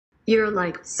You're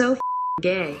like so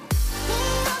gay.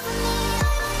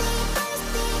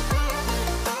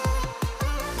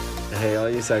 Hey, all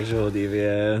you sexual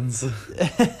deviants.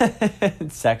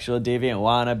 Sexual deviant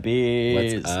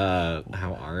wannabes. What's up?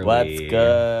 How are What's we?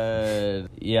 good?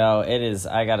 Yo, it is.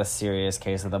 I got a serious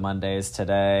case of the Mondays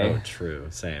today. Oh, true.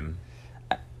 Same.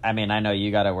 I mean, I know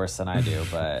you got it worse than I do,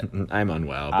 but I'm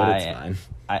unwell, but it's fine.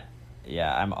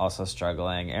 I'm also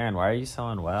struggling. Aaron, why are you so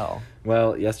unwell?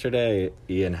 Well, yesterday,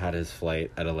 Ian had his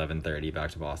flight at 11:30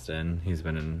 back to Boston.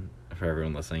 For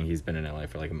everyone listening, he's been in LA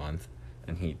for like a month,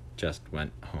 and he just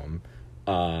went home.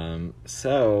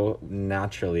 So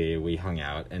naturally we hung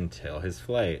out until his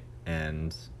flight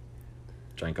and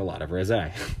drank a lot of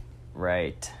rosé.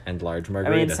 Right. And large margaritas.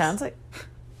 I mean, it sounds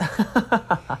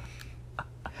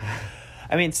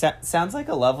like... sounds like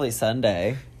a lovely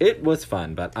Sunday. It was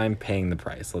fun, but I'm paying the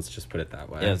price. Let's just put it that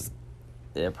way. Yes.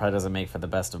 It probably doesn't make for the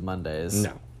best of Mondays.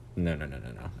 No.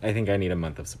 I think I need a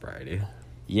month of sobriety.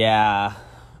 Yeah.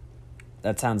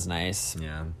 That sounds nice.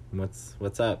 Yeah.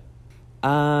 What's up?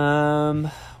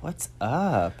 What's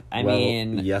up? I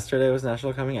mean... yesterday was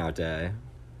National Coming Out Day.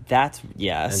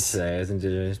 Yes. And today is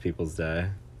Indigenous Peoples Day.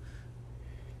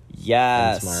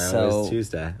 Yes. And tomorrow is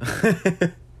Tuesday.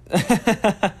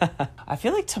 I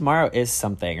feel like tomorrow is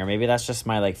something, or maybe that's just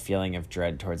my, like, feeling of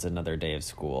dread towards another day of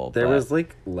school. There was,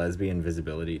 like, Lesbian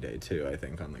Visibility Day, too, I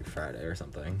think, on, like, Friday or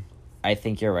something. I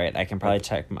think you're right. I can probably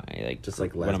check my, just,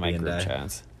 like, one of my Lesbian group Day.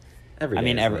 chats. Every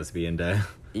day is Lesbian Day.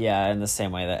 Yeah, in the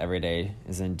same way that every day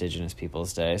is Indigenous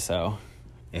Peoples Day, so...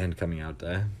 And Coming Out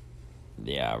Day.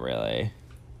 Yeah, really.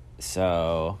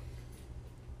 So,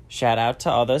 shout out to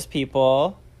all those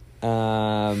people.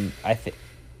 I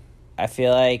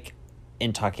feel like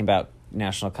in talking about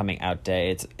National Coming Out Day,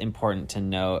 it's important to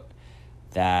note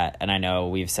that, and I know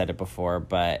we've said it before,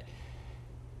 but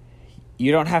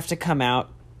you don't have to come out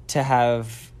to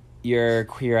have your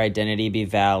queer identity be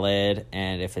valid,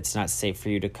 and if it's not safe for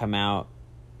you to come out,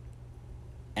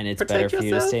 and it's better for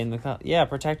you to stay in the...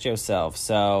 protect yourself.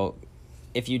 So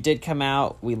if you did come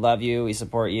out, we love you, we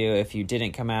support you. If you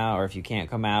didn't come out, or if you can't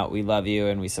come out, we love you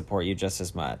and we support you just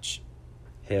as much.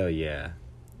 Hell yeah.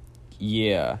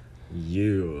 Yeah.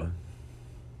 You.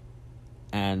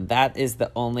 And that is the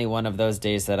only one of those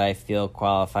days that I feel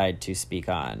qualified to speak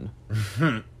on.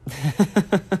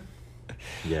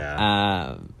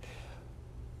 Yeah.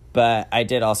 But I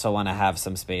did also want to have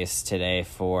some space today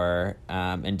for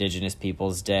Indigenous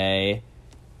Peoples Day,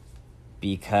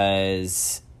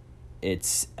 because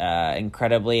it's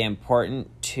incredibly important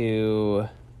to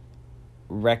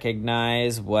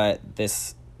recognize what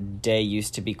this day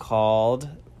used to be called,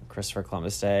 Christopher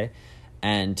Columbus Day,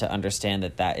 and to understand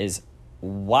that that is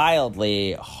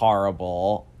wildly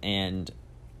horrible, and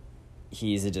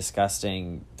he's a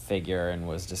disgusting figure and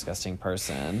was a disgusting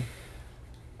person.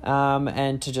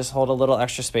 And to just hold a little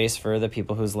extra space for the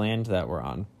people whose land that we're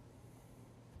on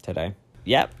today.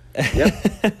 Yep.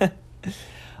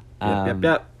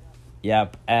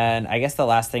 Yep. And I guess the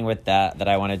last thing with that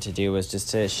I wanted to do was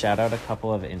just to shout out a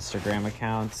couple of Instagram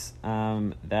accounts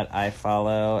that I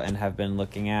follow and have been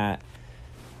looking at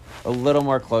a little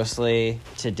more closely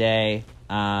today.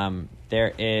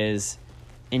 There is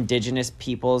Indigenous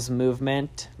Peoples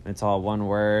Movement. It's all one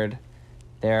word.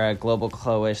 They're a global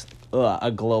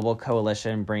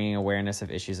coalition bringing awareness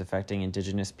of issues affecting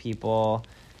Indigenous people.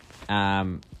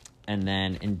 And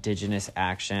then Indigenous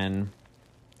Action,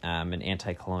 an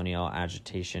anti-colonial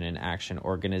agitation and action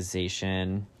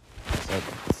organization.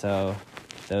 So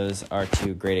those are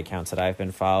two great accounts that I've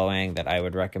been following that I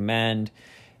would recommend.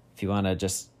 If you want to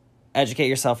just educate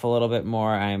yourself a little bit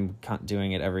more, I'm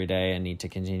doing it every day and need to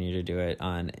continue to do it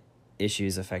on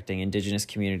issues affecting Indigenous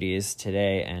communities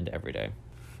today and every day.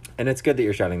 And it's good that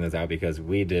you're shouting those out, because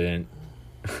we didn't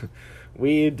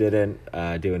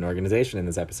do an organization in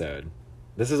this episode.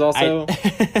 This is also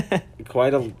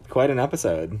quite an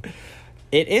episode.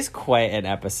 It is quite an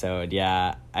episode,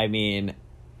 yeah. I mean,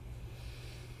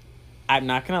 I'm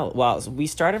not gonna... Well, we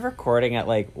started recording at,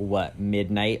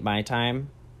 midnight my time?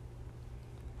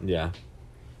 Yeah.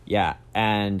 Yeah,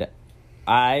 and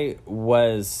I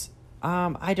was...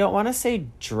 I don't want to say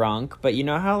drunk, but you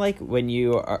know how, when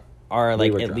you are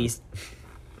we were at drunk. Least...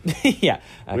 Yeah.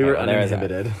 Okay, we were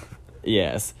uninhibited.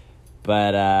 Yes.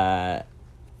 But,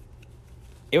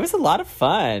 it was a lot of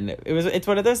fun. It's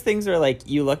one of those things where,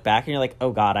 you look back and you're like,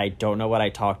 oh, God, I don't know what I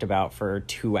talked about for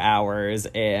 2 hours,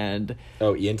 and...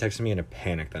 Oh, Ian texted me in a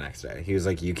panic the next day. He was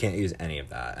like, you can't use any of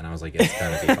that. And I was like, it's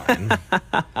gonna be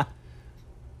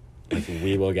fine.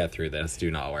 We will get through this. Do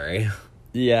not worry.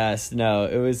 Yes, no,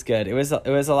 it was good. It was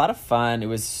a lot of fun. It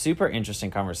was super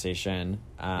interesting conversation.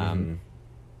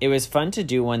 It was fun to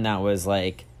do one that was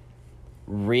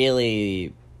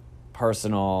really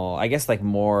personal, I guess, like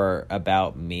more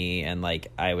about me, and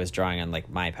like I was drawing on like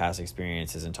my past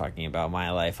experiences and talking about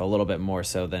my life a little bit more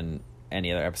so than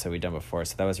any other episode we've done before.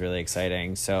 So that was really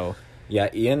exciting. So Yeah,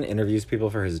 Ian interviews people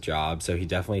for his job, so he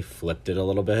definitely flipped it a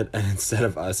little bit. And instead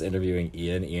of us interviewing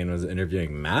Ian was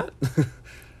interviewing Matt.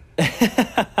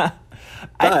 I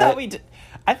thought we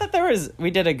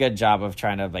did a good job of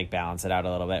trying to like balance it out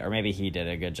a little bit, or maybe he did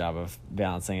a good job of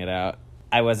balancing it out.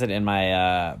 I wasn't in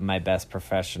my my best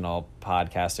professional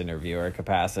podcast interviewer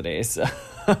capacity, so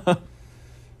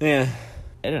Yeah.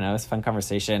 I don't know. It's a fun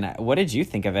conversation. What did you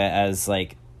think of it as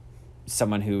like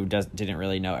someone who didn't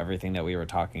really know everything that we were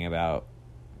talking about?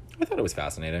 I thought it was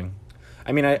fascinating.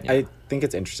 I mean, I think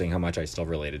it's interesting how much I still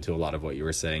related to a lot of what you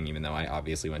were saying, even though I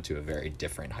obviously went to a very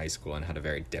different high school and had a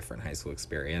very different high school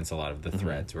experience. A lot of the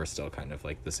threads were still kind of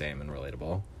like the same and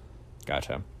relatable.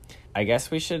 Gotcha. I guess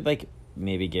we should like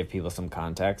maybe give people some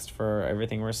context for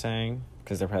everything we're saying,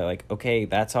 because they're probably like, okay,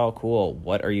 that's all cool.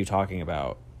 What are you talking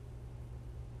about?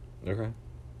 Okay.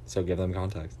 So give them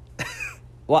context.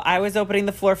 Well, I was opening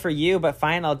the floor for you, but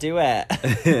fine, I'll do it.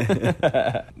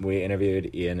 We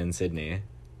interviewed Ian and Sydney.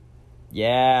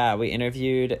 Yeah, we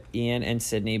interviewed Ian and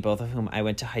Sydney, both of whom I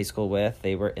went to high school with.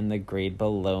 They were in the grade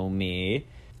below me.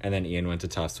 And then Ian went to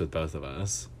Tufts with both of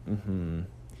us.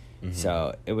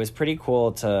 So it was pretty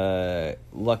cool to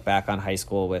look back on high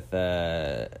school with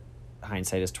the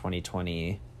hindsight is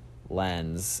 2020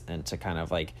 lens, and to kind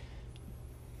of like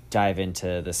dive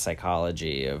into the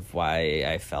psychology of why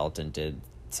I felt and did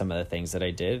some of the things that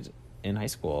I did in high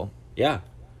school. Yeah.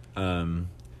 And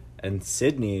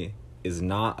Sydney is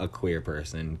not a queer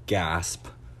person. Gasp.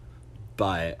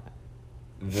 But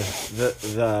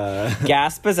the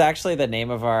GASP is actually the name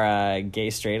of our gay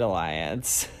straight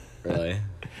alliance. Really?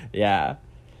 Yeah.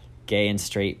 Gay and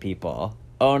straight people.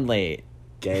 Only.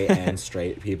 Gay and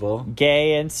straight people?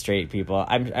 Gay and straight people.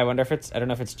 I wonder if I don't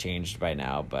know if it's changed by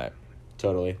now, but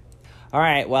Totally. all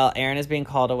right, well, Aaron is being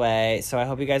called away, so I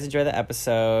hope you guys enjoy the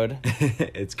episode.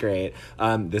 It's great.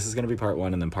 This is going to be part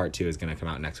 1, and then part 2 is going to come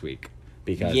out next week.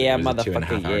 Because Yeah, it was a 2.5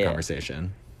 motherfucker, hour yeah.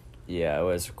 conversation. Yeah, it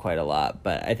was quite a lot,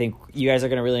 but I think you guys are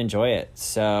going to really enjoy it.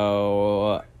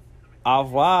 So, au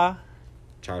revoir.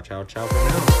 Ciao, ciao, ciao for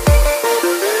now.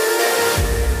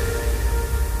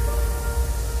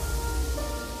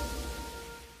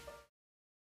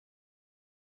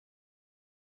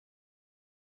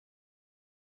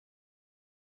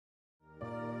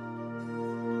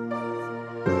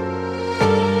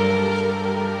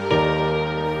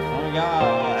 Oh my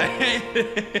god.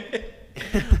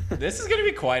 This is going to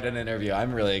be quite an interview.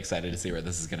 I'm really excited to see where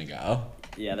this is going to go.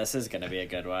 Yeah, this is going to be a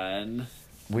good one.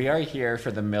 We are here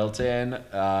for the Milton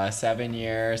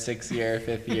 7-year, 6-year,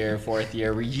 5th year, 4th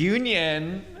year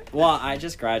reunion. Well, I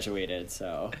just graduated,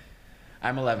 so.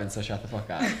 I'm 11, so shut the fuck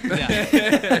up.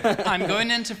 Yeah. I'm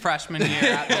going into freshman year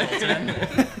at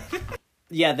Milton.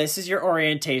 Yeah, this is your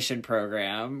orientation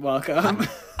program. Welcome.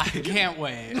 I can't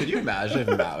wait. Could you imagine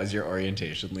if Matt was your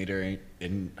orientation leader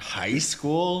in high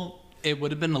school? It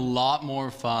would have been a lot more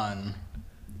fun.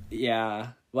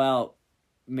 Yeah, well,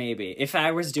 maybe. If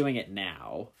I was doing it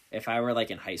now, if I were like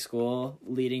in high school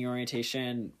leading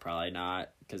orientation, probably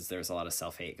not, because there's a lot of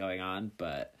self-hate going on,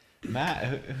 but... Matt,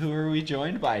 who are we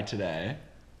joined by today?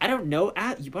 I don't know.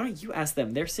 Why don't you ask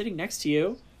them? They're sitting next to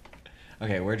you.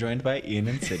 Okay, we're joined by Ian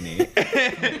and Sydney.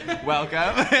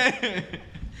 Welcome.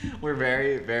 We're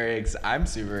very, very I'm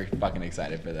super fucking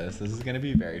excited for this. This is going to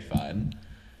be very fun.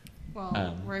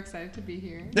 Well, we're excited to be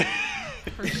here.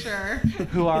 For sure.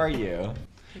 Who are you?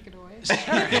 Take it away.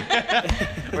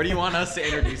 Or do you want us to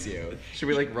introduce you? Should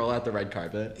we like roll out the red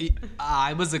carpet?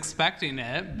 I was expecting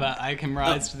it, but I can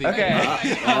rise to the Okay. We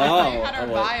had our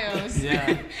bios.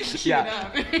 Yeah. Yeah.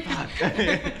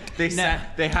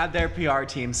 They had their PR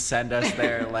team send us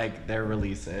their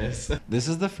releases. This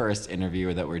is the first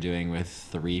interview that we're doing with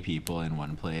 3 people in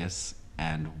one place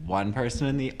and 1 person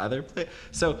in the other place.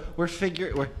 So we're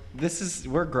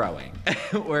growing.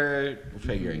 We're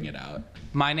figuring it out.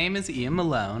 My name is Ian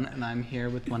Malone, and I'm here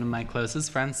with one of my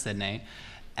closest friends, Sydney.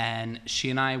 And she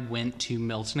and I went to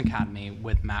Milton Academy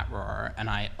with Matt Rohrer, and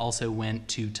I also went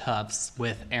to Tufts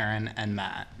with Aaron and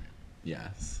Matt.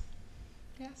 Yes.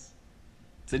 Yes.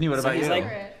 Sydney, what So about he's you?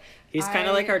 like- He's kind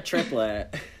of like our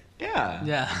triplet. Yeah.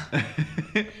 Yeah.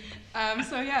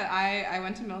 I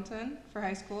went to Milton for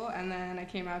high school, and then I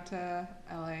came out to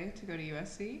LA to go to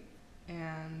USC,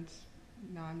 and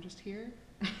now I'm just here.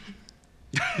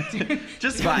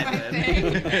 Just doing my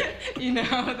vibing. thing. You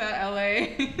know, that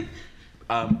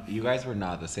LA. You guys were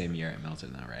not the same year at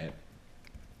Milton, though, right?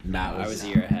 Matt I was a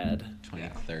year ahead.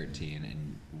 2013,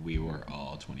 and we were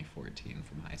all 2014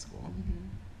 from high school.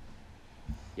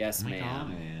 Yes, Oh my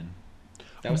ma'am. God.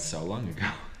 That was so long ago.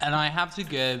 And I have to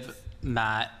give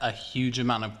Matt a huge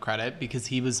amount of credit because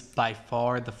he was by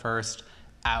far the first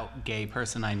out gay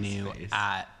person I knew Face.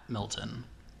 at Milton.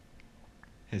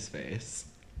 His face.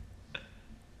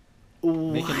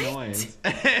 Making noise.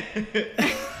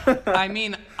 I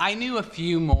mean, I knew a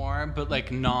few more, but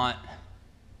like not.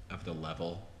 Of the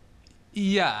level.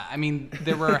 Yeah, I mean,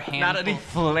 there were a handful. Not any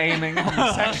flaming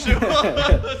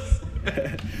homosexuals.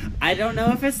 I don't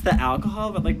know if it's the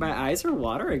alcohol, but like my eyes are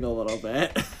watering a little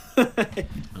bit.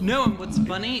 No, and what's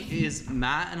funny is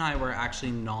Matt and I were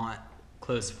actually not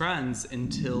close friends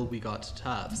until we got to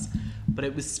Tufts, but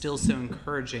it was still so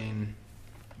encouraging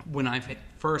when I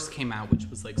first came out, which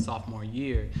was like sophomore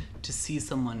year, to see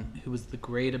someone who was the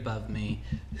grade above me,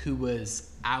 who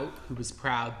was out, who was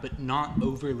proud, but not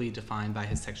overly defined by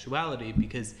his sexuality,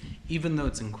 because even though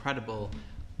it's incredible,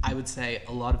 I would say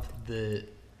a lot of the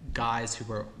guys who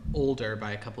were older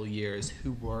by a couple years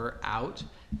who were out,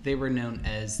 they were known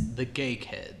as the gay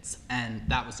kids, and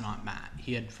that was not Matt.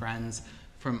 He had friends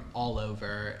from all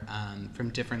over,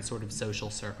 from different sort of social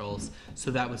circles,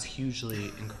 so that was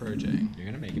hugely encouraging. You're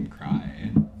gonna make him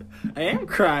cry. I am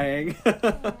crying.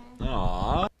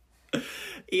 Aww.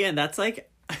 Ian, that's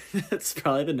like, that's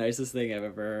probably the nicest thing I've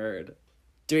ever heard.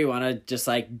 Do we want to just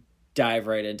like dive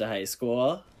right into high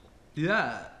school?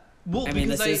 Yeah. Well, I mean,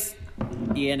 because this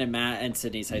is Ian and Matt and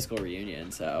Sydney's high school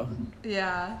reunion, so.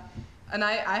 Yeah. And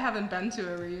I haven't been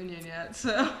to a reunion yet,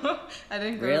 so I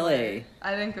didn't go. Really?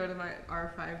 I didn't go to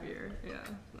our 5-year.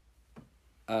 Yeah.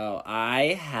 Oh,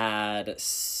 I had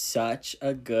such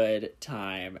a good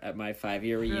time at my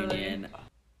 5-year reunion. Really?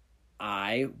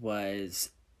 I was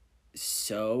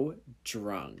so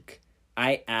drunk.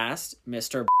 I asked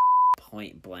Mr.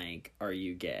 point blank, "Are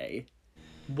you gay?"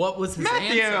 what was his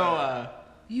answer?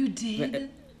 You did?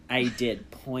 I did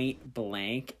point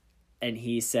blank, and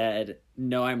he said,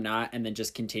 "No, I'm not," and then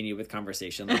just continued with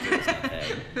conversation like it was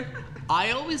nothing.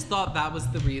 I always thought that was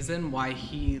the reason why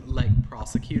he like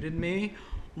prosecuted me,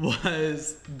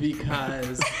 was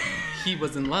because he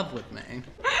was in love with me.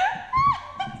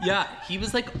 Yeah, he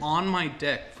was like on my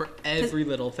dick for every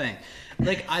little thing.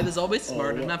 Like, I was always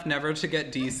smart enough never to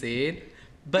get DC'd,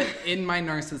 but in my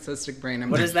narcissistic brain,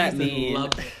 I'm What like, does that he's mean? in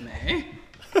love with me.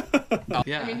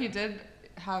 Yeah. I mean, he did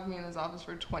have me in his office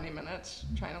for 20 minutes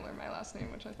trying to learn my last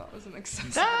name, which I thought was an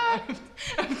excessive amount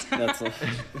of time. That's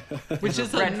Which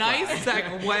is a nice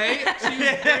segue to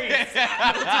Grace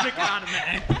Milton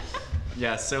Academy.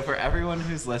 Yeah, so for everyone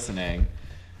who's listening,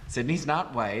 Sydney's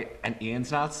not white, and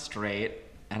Ian's not straight,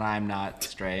 and I'm not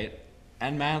straight,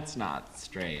 and Matt's not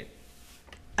straight.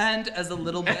 And as a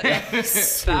little bit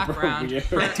of background,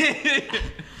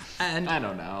 and I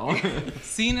don't know.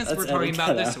 seeing as we're Let's talking edit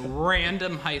about that this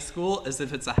random high school as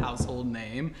if it's a household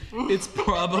name, it's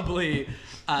probably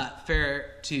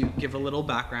fair to give a little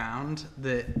background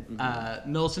that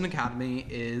Milton Academy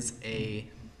is a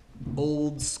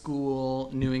old school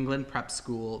New England prep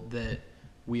school that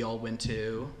we all went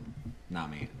to. Not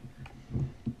me.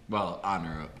 Well,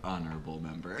 honorable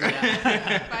member.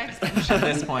 By extension. At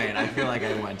this point, I feel like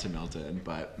I went to Milton,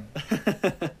 but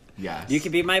yes. You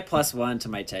can be my +1 to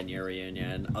my 10-year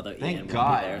reunion, although Thank Ian God.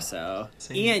 won't be there, so.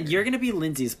 Same Ian, here. you're gonna be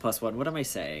Lindsay's +1. What am I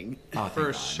saying? Oh, thank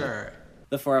For God. sure.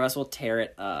 The four of us will tear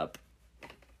it up.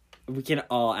 We can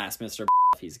all ask Mr.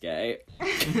 if he's gay.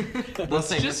 We'll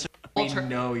say, just we alter-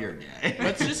 know you're gay.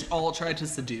 Let's just all try to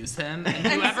seduce him, and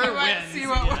And whoever wins. see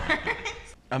what works.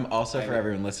 Also, for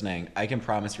everyone listening, I can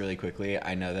promise really quickly,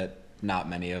 I know that not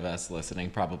many of us listening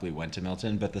probably went to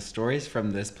Milton, but the stories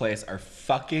from this place are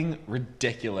fucking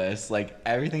ridiculous. Like,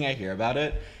 everything I hear about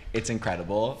it, it's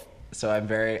incredible. So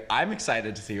I'm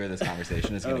excited to see where this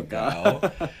conversation is going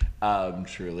to go.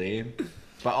 Truly.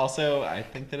 But also, I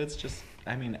think that it's just,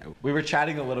 I mean, we were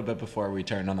chatting a little bit before we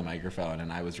turned on the microphone,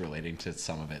 and I was relating to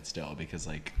some of it still because,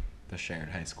 like, the shared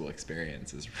high school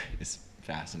experience is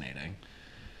fascinating.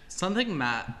 Something,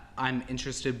 Matt, I'm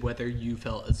interested whether you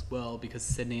felt as well, because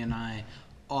Sydney and I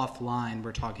offline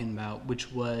were talking about, which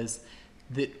was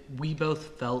that we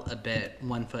both felt a bit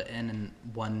 1 foot in and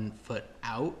 1 foot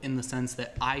out, in the sense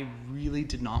that I really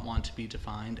did not want to be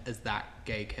defined as that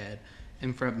gay kid.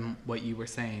 And from what you were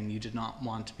saying, you did not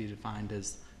want to be defined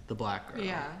as the black girl.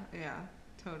 Yeah,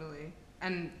 totally.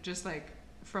 And just like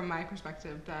from my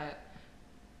perspective, that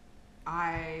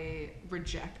I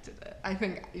rejected it. I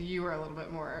think you were a little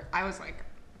bit more. I was like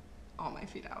all my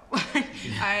feet out.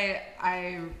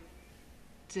 I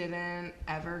didn't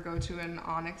ever go to an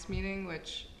Onyx meeting,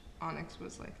 which Onyx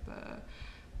was like the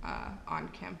on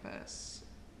campus.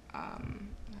 I don't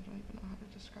even know how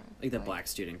to describe it. Like the black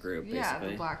student group, basically. Yeah,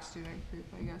 the black student group,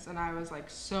 I guess. And I was like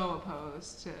so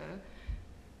opposed to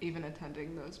even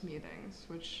attending those meetings,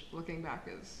 which looking back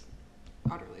is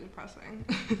utterly depressing.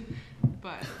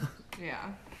 But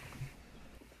yeah.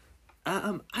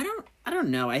 I don't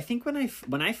know. I think when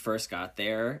I first got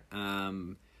there,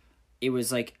 it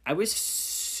was like I was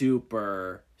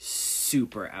super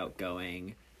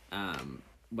outgoing.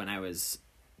 When I was,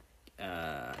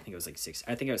 I think it was like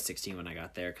I think I was 16 when I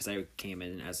got there because I came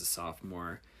in as a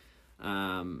sophomore.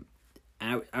 And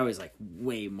I was like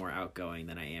way more outgoing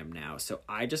than I am now. So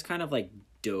I just kind of like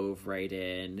dove right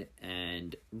in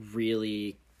and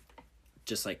really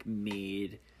just like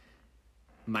made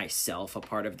myself a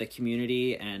part of the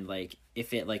community. And like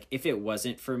if it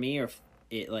wasn't for me, or if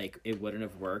it wouldn't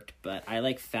have worked, but I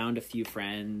like found a few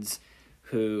friends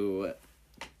who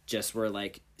just were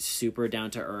like super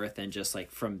down to earth, and just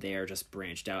like from there just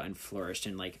branched out and flourished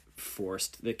and like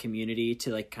forced the community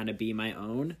to like kind of be my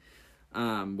own,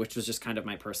 which was just kind of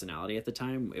my personality at the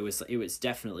time. It was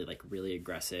definitely like really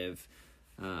aggressive,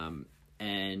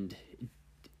 and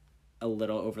a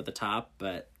little over the top,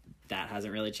 but that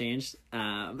hasn't really changed.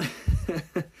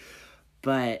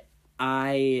 But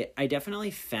I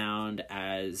definitely found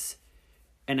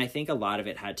and I think a lot of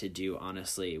it had to do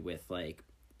honestly with like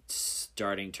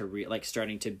starting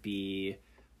to be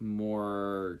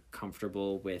more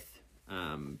comfortable with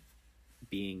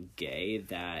being gay,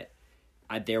 that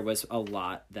there was a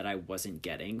lot that I wasn't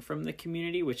getting from the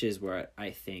community, which is where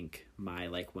I think my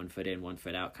like 1 foot in, 1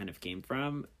 foot out kind of came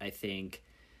from. I think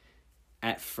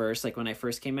at first, like when I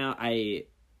first came out, I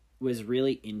was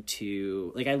really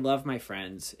into, like, I love my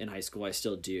friends in high school. I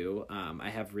still do. I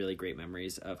have really great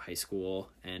memories of high school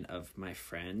and of my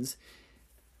friends.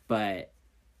 But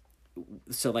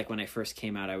so like when I first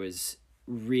came out, I was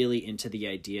really into the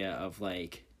idea of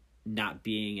like not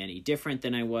being any different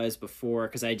than I was before,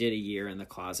 because I did a year in the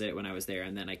closet when I was there,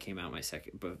 and then I came out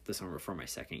the summer before my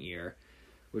second year,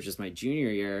 which is my junior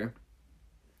year.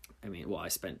 I mean, well, I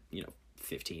spent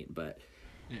 15, but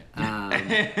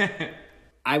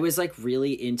I was like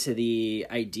really into the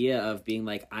idea of being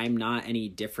like, I'm not any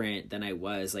different than I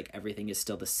was. Like everything is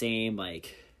still the same.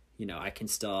 Like, I can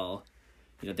still,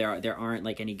 there aren't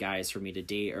like any guys for me to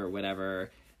date or whatever.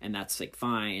 And that's like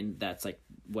fine. That's like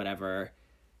whatever.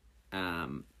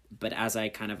 But as I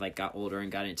kind of like got older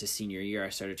and got into senior year, I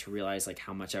started to realize like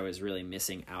how much I was really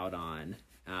missing out on.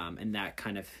 And that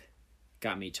kind of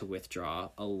got me to withdraw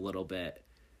a little bit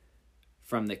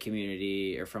from the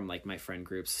community or from like my friend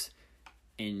groups,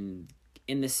 in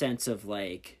the sense of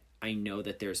like, I know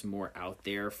that there's more out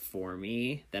there for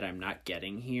me that I'm not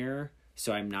getting here.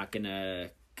 So I'm not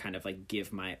gonna kind of like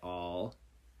give my all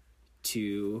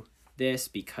to this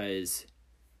because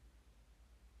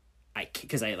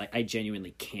I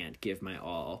genuinely can't give my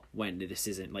all when this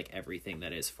isn't like everything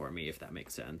that is for me, if that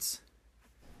makes sense.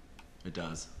 It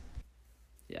does.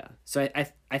 Yeah. So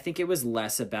I think it was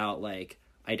less about like,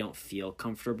 I don't feel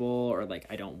comfortable or like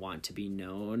I don't want to be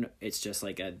known. It's just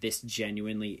like this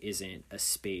genuinely isn't a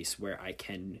space where I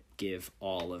can give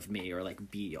all of me or like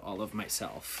be all of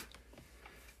myself.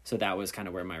 So that was kind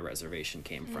of where my reservation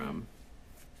came from.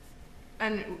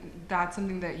 And that's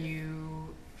something that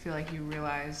you feel like you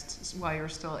realized while you were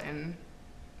still in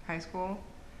high school?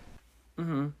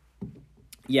 Mm-hmm.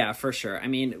 Yeah, for sure. I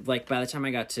mean, like by the time I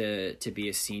got to be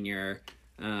a senior,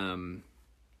 and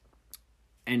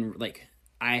like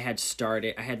I had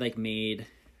like made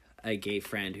a gay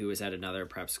friend who was at another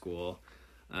prep school.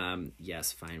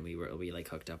 Yes, fine. We like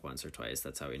hooked up once or twice.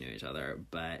 That's how we knew each other.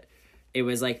 But it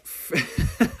was like,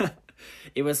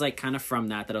 it was like kind of from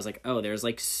that I was like, oh, there's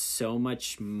like so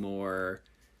much more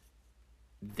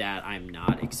that I'm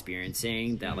not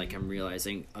experiencing that like I'm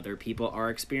realizing other people are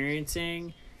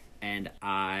experiencing, and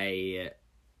I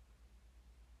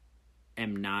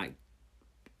am not.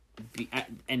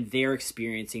 And they're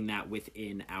experiencing that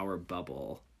within our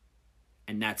bubble,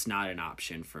 and that's not an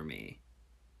option for me.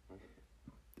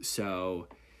 So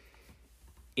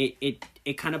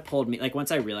it kind of pulled me, like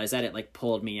once I realized that, it like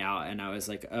pulled me out, and I was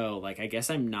like, oh, like I guess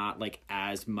I'm not like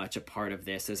as much a part of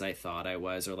this as I thought I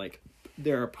was, or like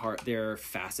there are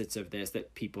facets of this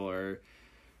that people are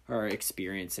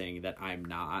experiencing that I'm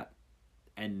not.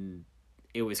 And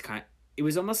it was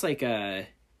almost like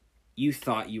you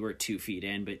thought you were 2 feet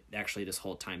in, but actually this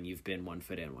whole time you've been 1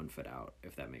 foot in, 1 foot out,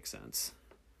 if that makes sense.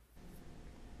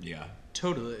 Yeah.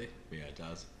 Totally. Yeah, it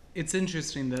does. It's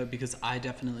interesting though, because I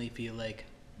definitely feel like,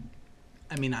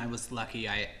 I mean, I was lucky.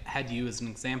 I had you as an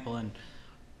example, and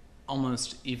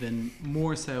almost even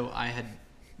more so, I had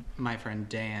my friend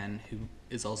Dan, who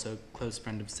is also a close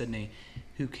friend of Sydney,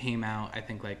 who came out, I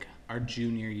think, like our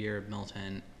junior year of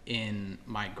Milton in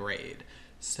my grade.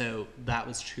 So that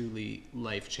was truly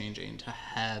life-changing to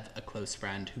have a close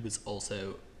friend who was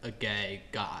also a gay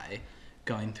guy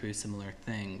going through similar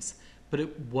things. But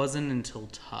it wasn't until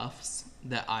Tufts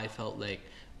that I felt like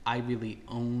I really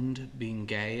owned being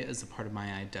gay as a part of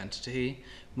my identity,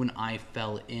 when I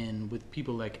fell in with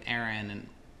people like Aaron and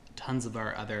tons of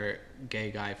our other gay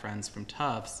guy friends from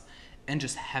Tufts, and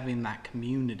just having that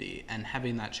community and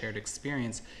having that shared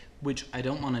experience, which I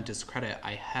don't want to discredit.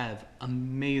 I have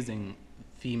amazing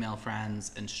female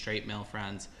friends and straight male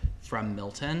friends from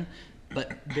Milton,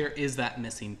 but there is that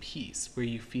missing piece where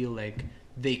you feel like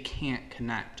they can't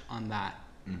connect on that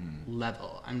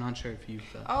level. I'm not sure if you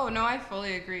feel. Oh no, I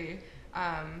fully agree.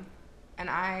 And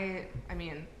I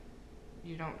mean,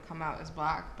 you don't come out as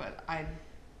black, but I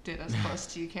did as close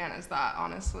to you can as that,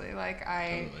 honestly. Like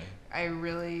I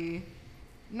really,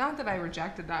 not that I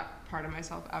rejected that part of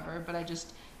myself ever, but I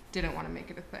just didn't want to make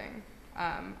it a thing.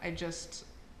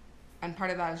 And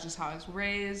part of that is just how I was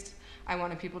raised. I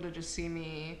wanted people to just see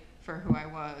me for who I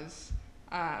was.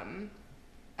 And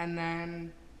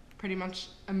then pretty much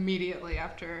immediately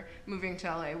after moving to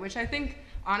LA, which I think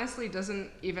honestly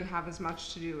doesn't even have as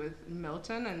much to do with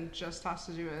Milton and just has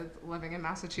to do with living in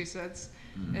Massachusetts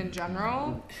in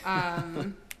general.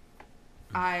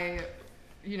 I,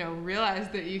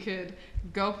 realized that you could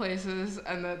go places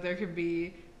and that there could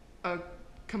be a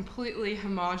completely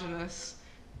homogenous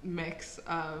mix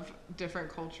of different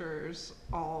cultures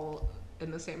all in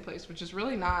the same place, which is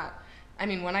really not. I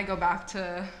mean, when I go back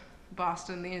to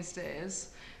Boston these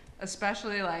days,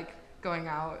 especially like going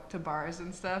out to bars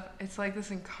and stuff, it's like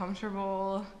this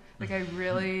uncomfortable, like I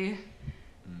really,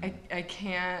 I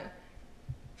can't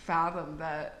fathom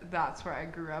that that's where I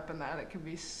grew up and that it can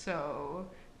be so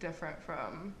different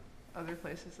from other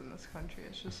places in this country.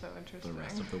 It's just so interesting. The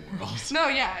rest of the world. No,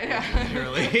 yeah.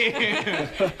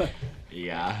 Literally.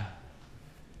 Yeah.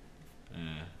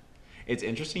 It's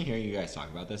interesting hearing you guys talk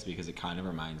about this because it kind of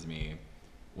reminds me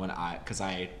because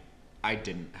I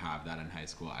didn't have that in high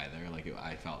school either. Like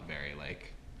I felt very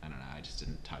like, I don't know, I just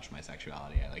didn't touch my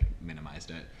sexuality. I like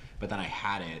minimized it. But then I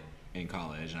had it in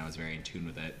college and I was very in tune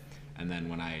with it. And then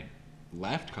when I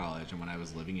left college and when I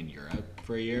was living in Europe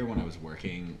for a year, when I was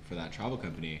working for that travel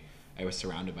company, I was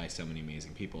surrounded by so many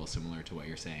amazing people, similar to what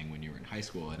you're saying when you were in high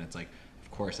school. And it's like,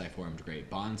 of course I formed great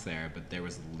bonds there, but there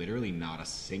was literally not a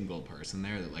single person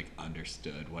there that like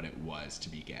understood what it was to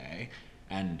be gay.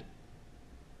 And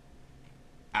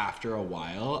after a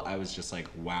while, I was just like,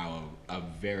 wow, a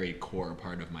very core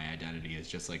part of my identity is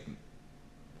just like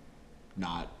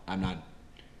I'm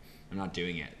not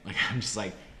doing it. Like I'm just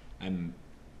like, I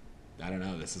don't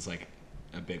know, this is like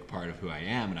a big part of who I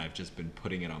am, and I've just been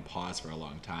putting it on pause for a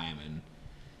long time, and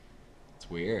it's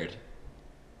weird.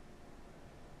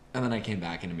 And then I came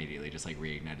back and immediately just like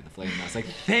reignited the flame, and I was like,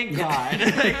 thank God.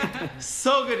 Like,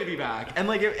 so good to be back. And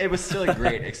like it was still a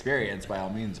great experience by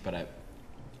all means, but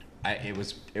it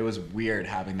was weird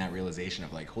having that realization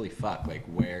of like, holy fuck, like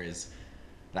where is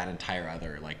that entire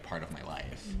other like part of my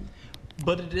life?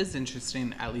 But it is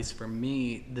interesting, at least for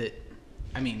me, that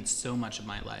I mean, so much of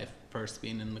my life, first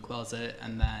being in the closet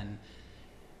and then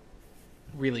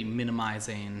really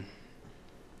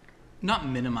not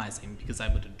minimizing because I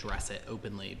would address it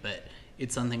openly, but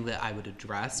it's something that I would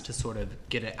address to sort of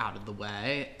get it out of the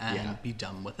way and be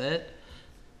done with it.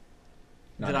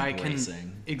 Not that embracing. I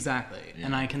can, exactly. Yeah.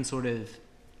 And I can sort of,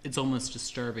 it's almost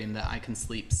disturbing that I can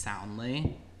sleep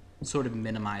soundly, sort of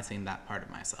minimizing that part of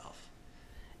myself.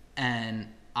 And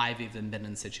I've even been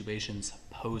in situations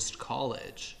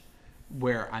post-college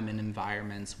where I'm in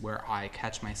environments where I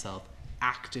catch myself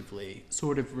actively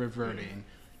sort of reverting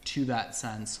to that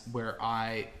sense where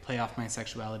I play off my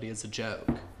sexuality as a joke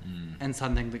and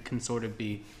something that can sort of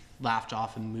be laughed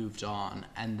off and moved on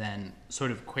and then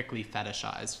sort of quickly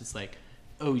fetishized. It's like,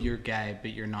 oh, you're gay,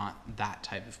 but you're not that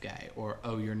type of gay, or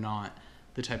oh, you're not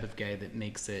the type of gay that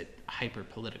makes it hyper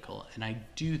political. And I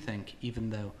do think,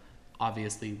 even though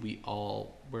obviously we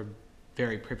all were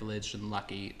very privileged and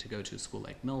lucky to go to a school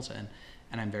like Milton,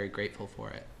 and I'm very grateful for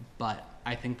it, but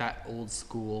I think that old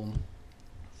school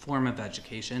form of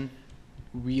education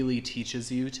really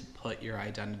teaches you to put your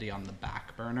identity on the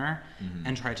back burner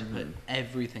and try to put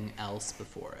everything else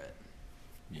before it.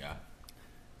 Yeah.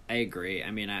 I agree.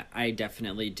 I mean, I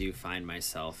definitely do find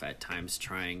myself at times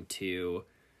trying to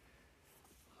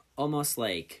almost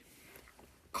like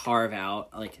carve out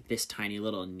like this tiny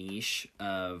little niche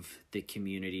of the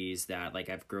communities that like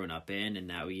I've grown up in and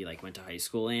that we like went to high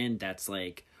school in. That's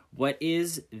like, what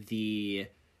is the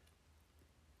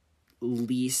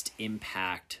least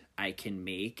impact I can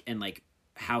make, and like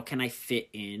how can I fit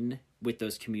in with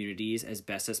those communities as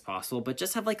best as possible, but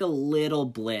just have like a little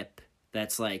blip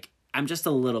that's like I'm just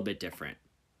a little bit different.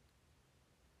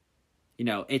 You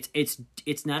know,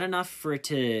 it's not enough for it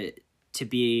to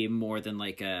be more than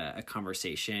like a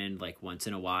conversation like once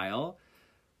in a while,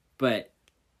 but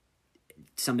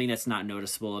something that's not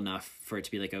noticeable enough for it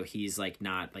to be like, oh, he's like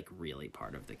not like really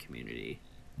part of the community.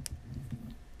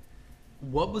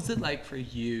 What was it like for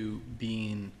you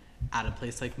being at a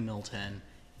place like Milton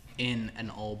in an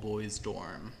all boys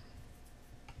dorm?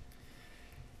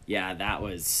 Yeah, that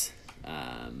was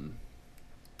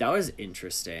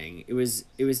interesting. It was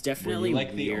Were definitely you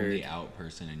like weird. the only out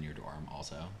person in your dorm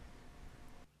also?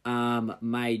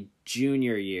 My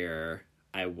junior year,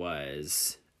 I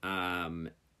was.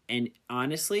 And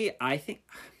honestly, I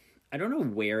don't know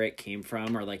where it came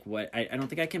from or like what, I don't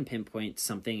think I can pinpoint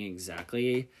something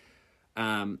exactly.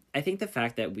 I think the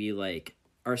fact that we like,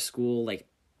 our school, like,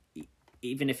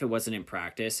 even if it wasn't in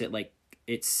practice,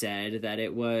 it said that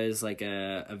it was like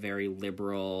a very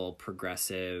liberal,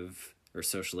 progressive, or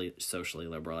socially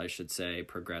liberal, I should say,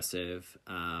 progressive,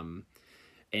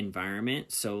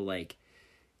 environment. So like,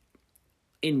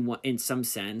 in some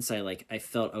sense, I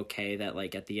felt okay that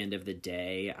like at the end of the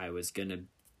day,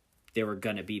 there were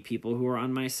gonna be people who were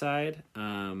on my side.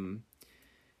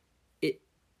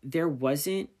 There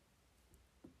wasn't.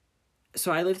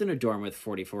 So I lived in a dorm with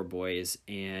 44 boys,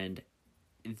 and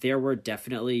there were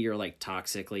definitely your like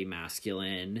toxically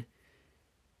masculine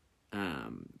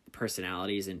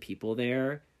personalities and people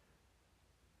there,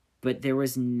 but there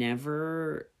was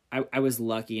never. I was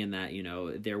lucky in that, you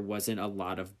know, there wasn't a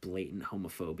lot of blatant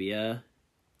homophobia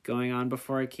going on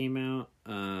before I came out.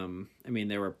 I mean,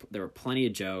 there were plenty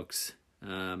of jokes,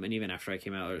 and even after I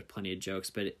came out, there was plenty of jokes,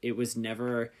 but it was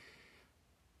never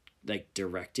like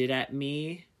directed at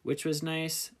me, which was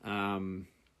nice. And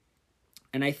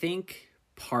I think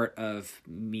part of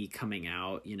me coming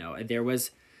out, you know, there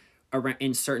was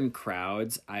in certain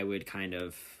crowds, I would kind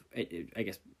of, I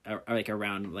guess, like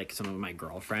around like some of my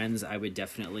girlfriends, I would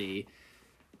definitely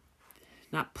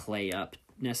not play up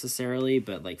necessarily,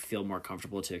 but like feel more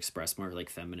comfortable to express more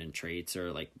like feminine traits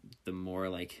or like the more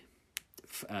like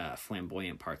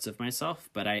flamboyant parts of myself.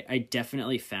 But I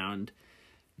definitely found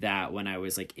that when I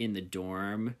was like in the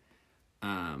dorm,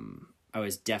 I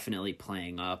was definitely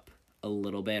playing up a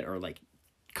little bit, or like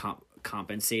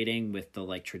compensating with the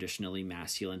like traditionally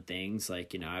masculine things.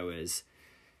 Like, you know, I was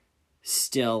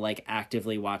still like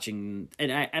actively watching,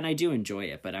 and I do enjoy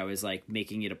it, but I was like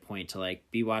making it a point to like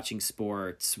be watching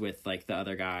sports with like the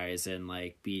other guys, and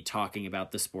like be talking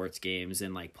about the sports games,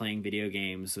 and like playing video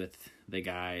games with the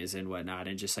guys and whatnot,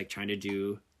 and just like trying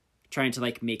to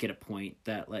like make it a point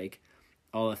that like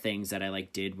all the things that I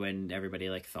like did when everybody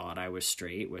like thought I was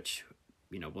straight, which,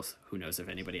 you know, who knows if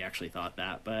anybody actually thought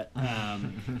that, but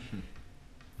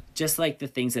just like the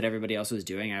things that everybody else was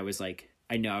doing, I was like,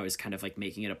 I know I was kind of like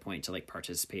making it a point to like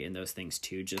participate in those things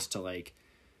too, just to like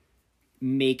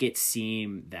make it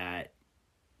seem that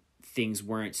things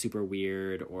weren't super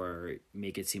weird, or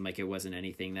make it seem like it wasn't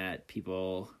anything that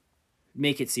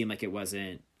make it seem like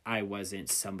I wasn't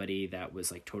somebody that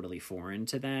was like totally foreign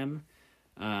to them.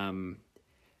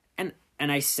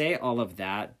 And I say all of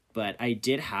that, but I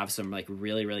did have some like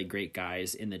really, really great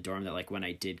guys in the dorm that like when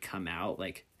I did come out,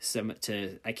 like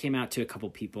I came out to a couple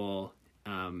people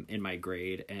in my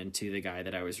grade, and to the guy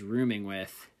that I was rooming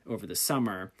with over the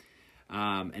summer.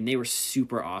 And they were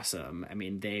super awesome. I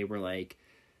mean, they were like,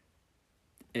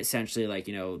 essentially like,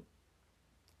 you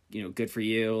know, good for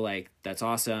you. Like, that's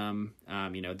awesome.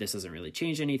 You know, this doesn't really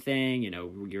change anything. You know,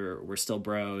 we're still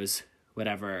bros,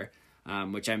 whatever.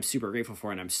 Which I'm super grateful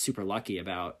for, and I'm super lucky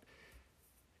about.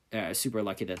 Super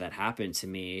lucky that happened to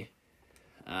me.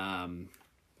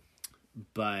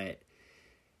 But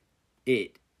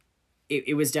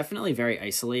it was definitely very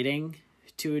isolating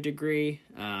to a degree.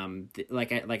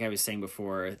 Like I was saying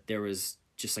before, there was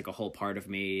just like a whole part of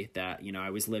me that, you know, I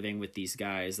was living with these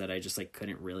guys that I just like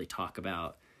couldn't really talk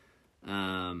about.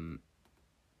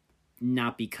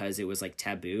 Not because it was like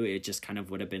taboo, it just kind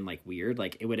of would have been like weird.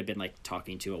 Like it would have been like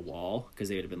talking to a wall, because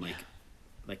they would have been like,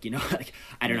 you know, like,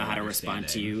 I don't know how to respond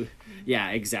to you. Yeah,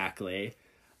 exactly.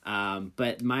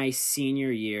 But my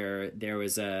senior year, there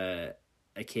was a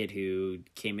kid who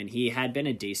came in. He had been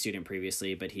a day student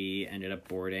previously, but he ended up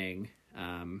boarding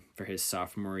for his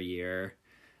sophomore year.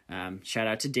 Shout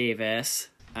out to Davis.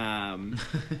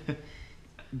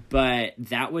 But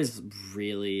that was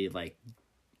really like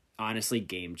honestly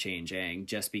game changing,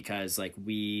 just because like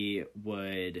we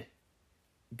would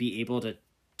be able to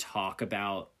talk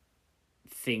about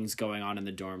things going on in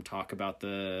the dorm, talk about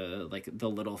the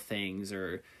little things,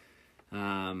 or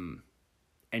and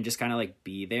just kind of like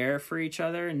be there for each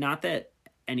other. Not that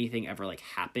anything ever like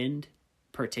happened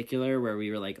particular where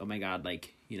we were like, oh my God,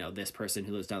 like, you know, this person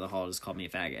who lives down the hall just called me a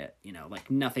faggot. You know,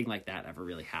 like nothing like that ever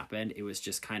really happened. It was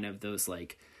just kind of those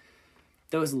like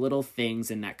those little things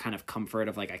and that kind of comfort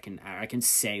of like I can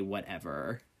say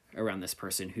whatever around this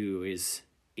person who is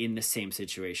in the same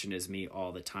situation as me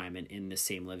all the time and in the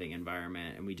same living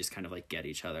environment, and we just kind of like get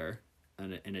each other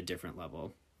in a different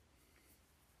level.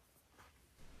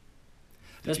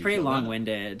 That's pretty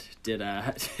long-winded. Did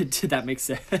that make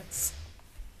sense?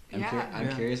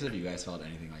 I'm curious if you guys felt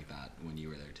anything like that when you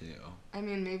were there too. I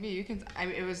mean, maybe you can. I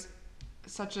mean, it was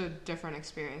such a different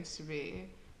experience to be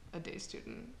a day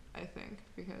student, I think,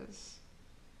 because,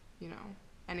 you know,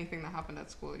 anything that happened at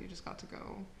school, you just got to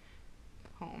go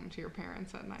home to your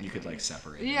parents at night. You could like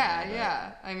separate.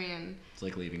 Yeah. I mean, it's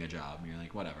like leaving a job and you're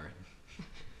like, whatever.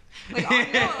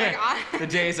 The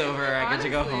day's over. I get to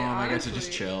go home. Honestly, I get to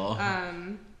just chill.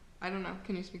 I don't know.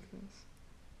 Can you speak to this?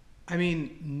 I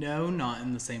mean, no, not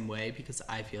in the same way, because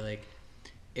I feel like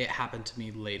it happened to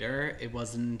me later. It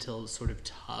wasn't until sort of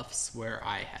Tufts where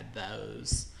I had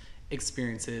those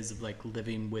experiences of like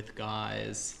living with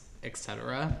guys,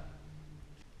 etc.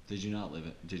 Did you live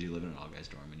in an all guys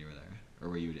dorm when you were there, or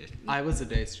were you a day student? I was a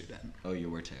day student. Oh, you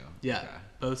were too. Yeah, Okay.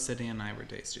 both Sydney and I were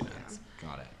day students.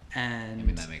 Got it. And I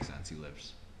mean, that makes sense. You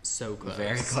lived so close.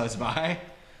 very close by.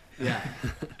 Yeah.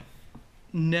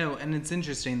 No, and it's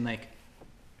interesting, like,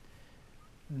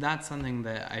 that's something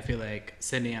that I feel like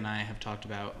Sydney and I have talked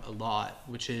about a lot,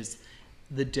 which is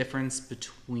the difference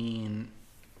between,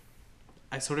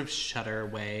 I sort of shudder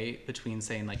away between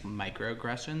saying like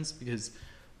microaggressions, because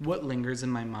what lingers in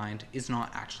my mind is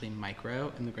not actually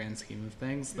micro in the grand scheme of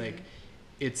things. Like,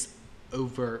 it's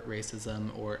overt racism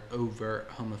or overt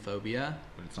homophobia.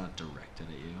 But it's not directed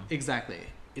at you. Exactly.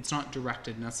 It's not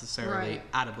directed necessarily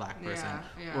at a black person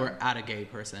or at a gay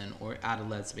person or at a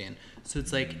lesbian. So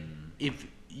it's like, if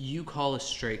you call a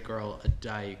straight girl a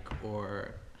dyke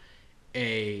or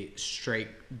a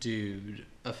straight dude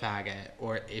a faggot,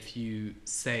 or if you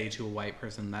say to a white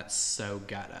person that's so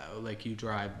ghetto, like you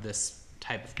drive this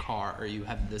type of car or you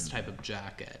have this type of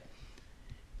jacket,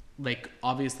 like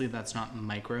obviously that's not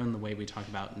micro in the way we talk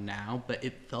about now, but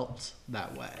it felt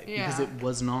that way because it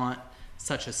was not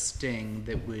such a sting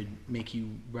that would make you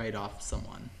write off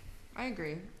someone. I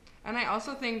agree. And I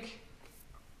also think,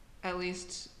 at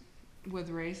least with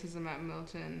racism at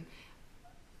Milton,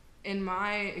 in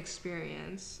my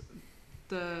experience,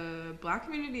 the black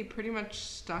community pretty much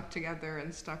stuck together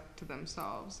and stuck to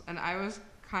themselves. And I was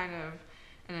kind of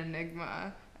an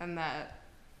enigma in that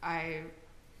I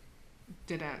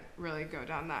didn't really go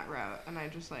down that route. And I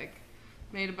just like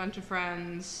made a bunch of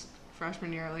friends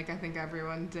freshman year, like I think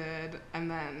everyone did, and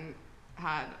then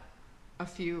had a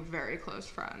few very close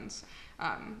friends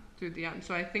through the end.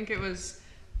 So I think it was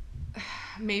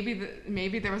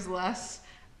maybe there was less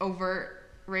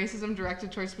overt racism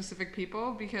directed towards specific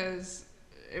people, because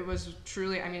it was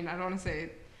truly, I mean, I don't want to say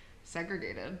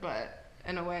segregated, but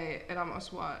in a way it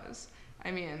almost was. I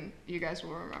mean, you guys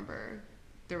will remember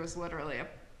there was literally a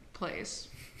place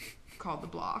called The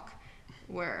Block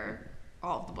where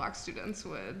all of the black students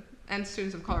would, and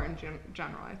students of color in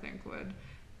general, I think, would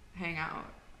hang out.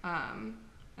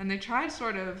 And they tried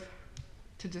sort of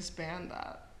to disband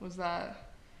that. Was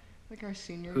that like our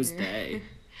senior year? Who's they?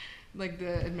 Like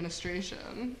the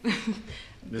administration.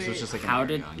 This was just like How an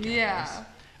did- area on campus. Yeah.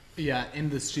 Yeah, in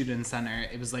the student center,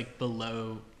 it was like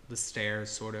below the stairs,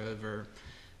 sort of, or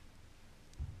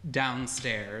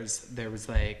downstairs, there was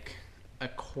like a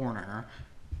corner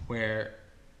where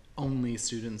only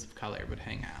students of color would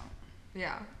hang out.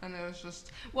 Yeah, and it was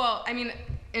just, well, I mean,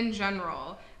 in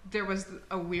general, there was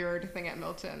a weird thing at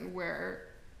Milton where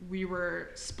we were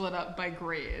split up by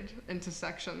grade into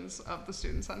sections of the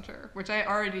student center, which I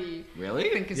already Really?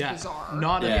 think is bizarre.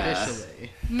 Not Yeah.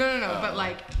 officially. No, but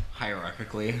like,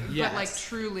 Hierarchically. Yes. but like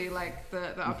truly, like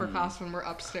the upperclassmen were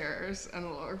upstairs and the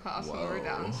lowerclassmen were Whoa.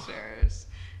 downstairs.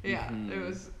 Yeah, it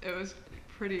was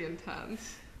pretty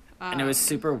intense. And it was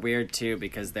super weird too,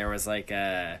 because there was like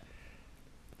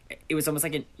it was almost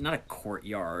like not a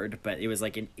courtyard, but it was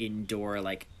like an indoor,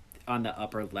 like on the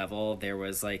upper level there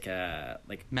was like a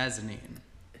Mezzanine.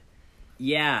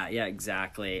 yeah,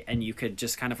 exactly. And you could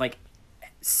just kind of like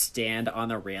stand on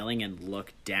the railing and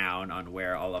look down on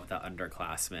where all of the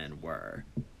underclassmen were.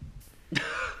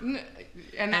 And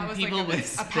that And was people like would a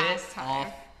spit pastime.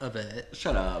 off of it.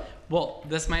 Shut up. Well,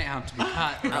 this might have to be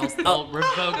cut, or else they'll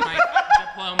revoke my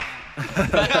diploma.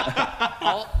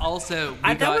 But also,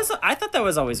 I thought that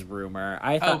was always rumor.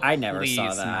 I never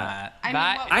saw that. I mean,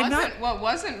 That I'm not- what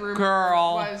wasn't rumored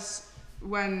Girl. was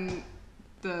when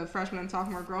the freshmen and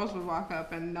sophomore girls would walk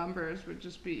up and numbers would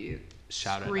just be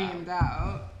Shouted screamed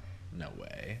out. No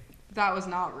way. That was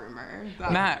not rumor.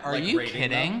 That, Matt, are Like you rating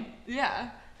kidding? them? Yeah.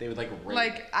 They would like rate.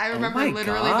 Like, I remember my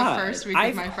literally God. the first week I've-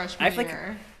 of my freshman I've, like-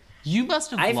 year. You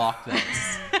must have I've- blocked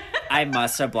this. I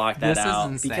must have blocked that This is out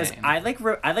insane. because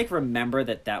I remember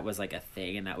that was like a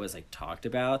thing and that was like talked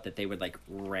about, that they would like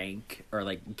rank or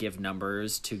like give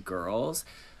numbers to girls,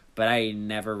 but I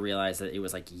never realized that it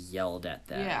was like yelled at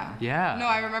them. Yeah. Yeah. No,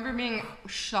 I remember being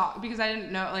shocked because I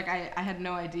didn't know, like, I had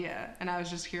no idea. And I was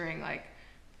just hearing, like,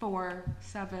 4,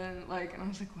 7, like, and I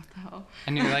was like, what the hell?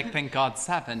 And you're like, thank God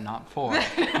 7, not 4.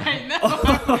 I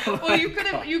know. Well,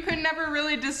 you could never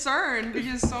really discern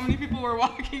because so many people were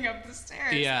walking up the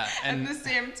stairs Yeah, and- at the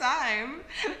same time.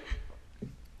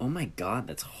 Oh my God,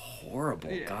 that's horrible.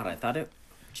 Yeah. God, I thought it.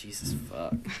 Jesus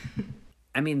fuck.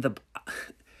 I mean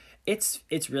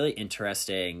it's really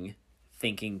interesting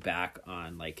thinking back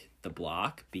on like the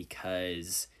block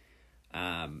because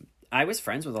I was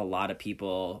friends with a lot of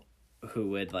people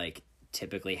who would like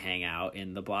typically hang out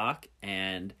in the block,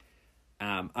 and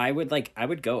I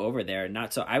would go over there,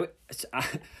 not so I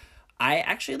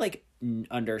actually like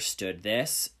understood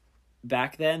this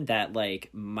back then, that like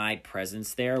my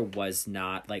presence there was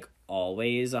not like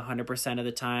always 100% of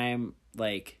the time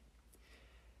like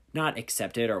not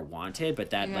accepted or wanted, but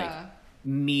that like Yeah.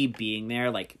 me being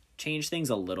there like changed things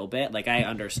a little bit. Like I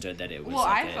understood that it was Well,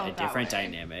 like I a felt that different way.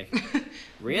 dynamic.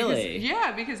 Really?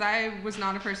 Because I was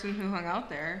not a person who hung out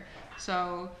there.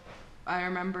 So I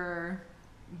remember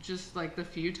just like the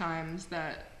few times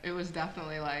that it was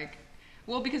definitely like,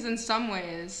 well, because in some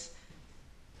ways,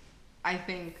 I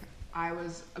think I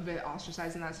was a bit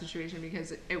ostracized in that situation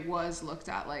because it was looked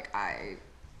at like I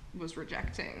was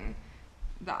rejecting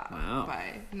that Wow.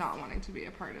 by not wanting to be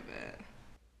a part of it.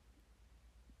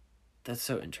 That's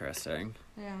so interesting.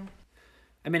 Yeah.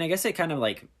 I mean, I guess it kind of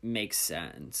like makes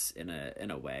sense in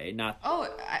a way. Not Oh,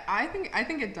 I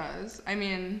think it does. I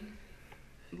mean,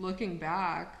 looking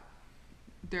back,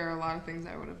 there are a lot of things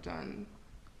I would have done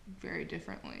very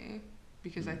differently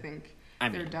because I think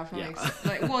there are definitely yeah.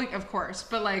 like, well, of course,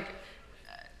 but like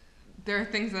there are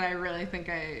things that I really think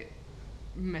I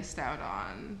missed out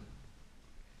on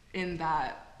in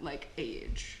that like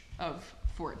age of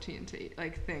 14 to 8,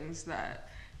 like things that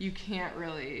you can't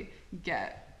really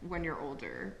get when you're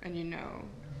older and you know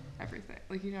everything,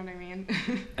 like, you know what I mean?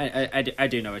 I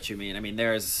do know what you mean. I mean,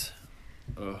 there's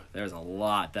a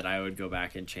lot that I would go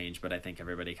back and change, but I think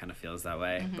everybody kind of feels that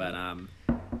way. Mm-hmm.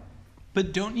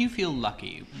 But don't you feel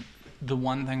lucky? The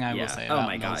one thing I Yeah. will say Oh about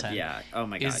my God. Milton Yeah. Oh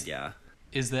my is- God. Yeah.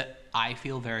 is that I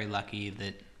feel very lucky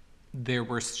that there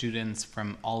were students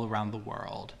from all around the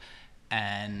world,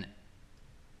 and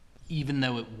even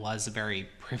though it was a very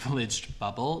privileged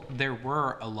bubble, there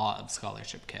were a lot of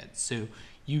scholarship kids. So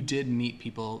you did meet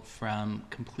people from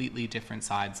completely different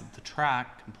sides of the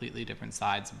track, completely different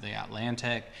sides of the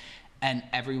Atlantic, and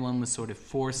everyone was sort of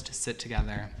forced to sit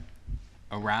together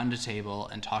around a table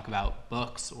and talk about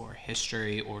books or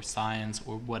history or science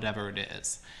or whatever it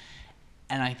is.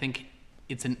 And I think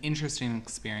it's an interesting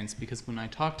experience because when I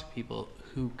talk to people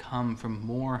who come from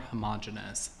more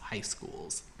homogenous high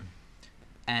schools,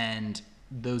 and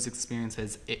those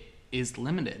experiences, it is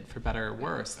limited for better or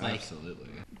worse. Like, Absolutely.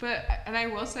 But, and I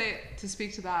will say, to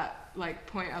speak to that like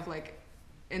point of like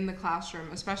in the classroom,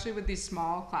 especially with these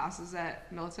small classes at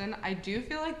Milton, I do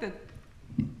feel like that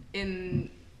in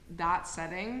that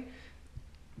setting,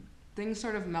 things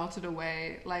sort of melted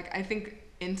away. Like, I think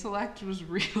intellect was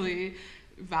really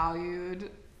valued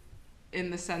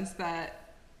in the sense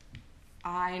that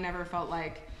I never felt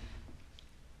like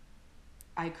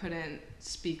I couldn't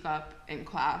speak up in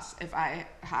class if I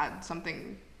had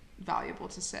something valuable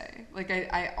to say. Like,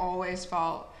 I always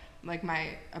felt like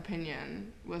my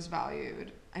opinion was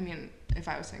valued. I mean, if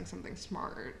I was saying something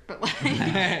smart, but like,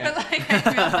 I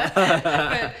feel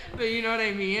that, but you know what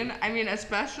I mean? I mean,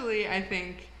 especially I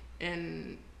think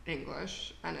in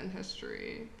English and in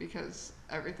history, because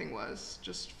everything was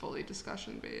just fully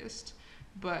discussion based.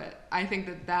 But I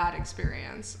think that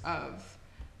experience of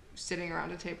sitting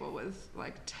around a table with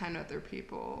like 10 other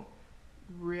people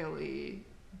really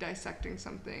dissecting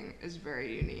something is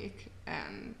very unique,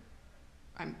 and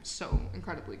I'm so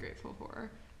incredibly grateful for.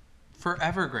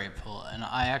 forever grateful. And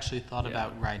I actually thought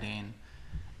about writing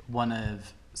one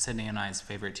of Sydney and I's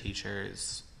favorite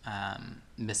teachers,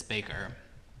 Miss Baker,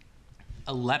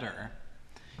 a letter.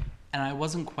 And I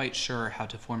wasn't quite sure how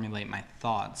to formulate my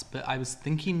thoughts, but I was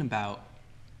thinking about,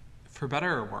 for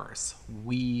better or worse,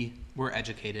 we were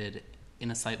educated in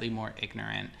a slightly more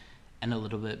ignorant and a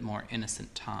little bit more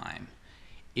innocent time.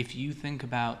 If you think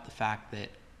about the fact that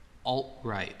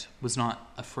alt-right was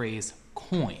not a phrase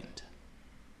coined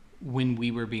when we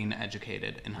were being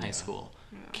educated in high school,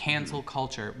 Cancel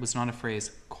culture was not a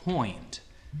phrase coined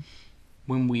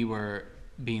when we were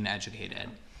being educated.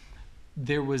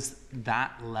 There was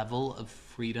that level of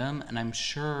freedom, and I'm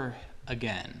sure,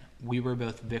 again, we were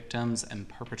both victims and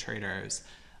perpetrators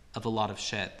of a lot of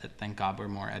shit that, thank God, we're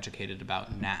more educated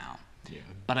about now. Yeah.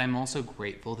 But I'm also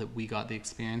grateful that we got the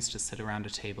experience to sit around a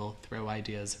table, throw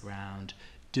ideas around,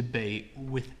 debate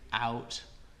without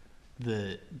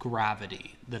the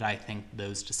gravity that I think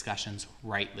those discussions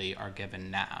rightly are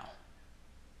given now.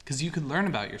 Because you could learn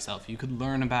about yourself, you could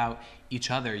learn about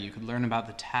each other, you could learn about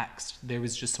the text. There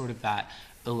was just sort of that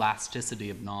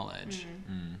elasticity of knowledge.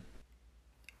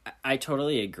 I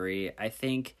totally agree. I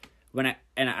think I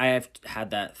have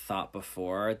had that thought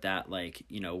before that, like,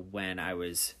 you know, when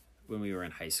we were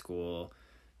in high school,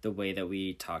 the way that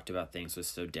we talked about things was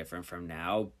so different from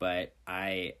now. But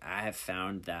I have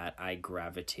found that I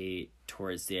gravitate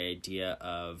towards the idea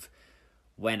of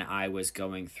when I was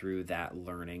going through that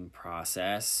learning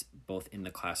process, both in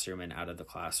the classroom and out of the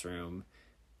classroom,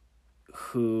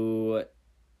 who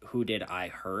did I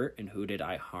hurt and who did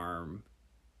I harm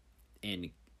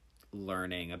in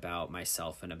learning about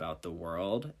myself and about the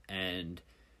world. And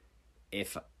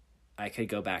if I could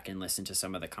go back and listen to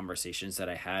some of the conversations that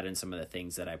I had and some of the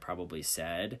things that I probably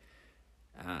said,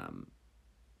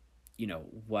 you know,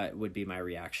 what would be my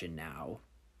reaction now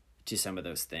to some of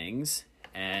those things.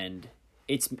 And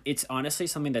it's honestly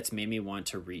something that's made me want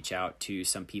to reach out to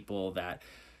some people that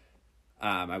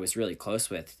I was really close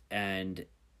with, and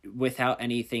without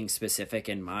anything specific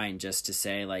in mind, just to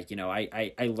say, like, you know,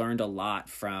 I learned a lot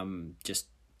from just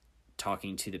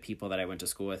talking to the people that I went to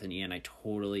school with. And Ian, I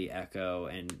totally echo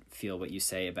and feel what you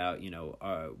say about, you know,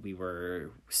 we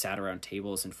were sat around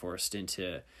tables and forced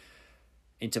into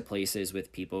places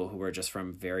with people who were just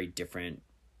from very different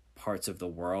parts of the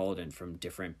world and from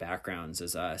different backgrounds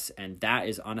as us. And that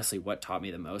is honestly what taught me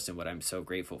the most and what I'm so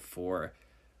grateful for.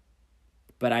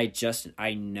 But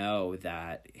I know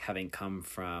that having come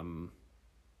from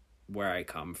where I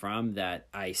come from, that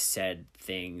I said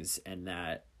things and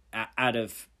that out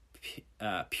of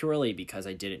purely because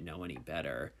I didn't know any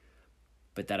better,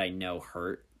 but that I know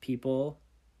hurt people.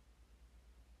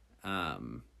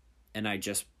 And I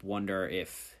just wonder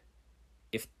if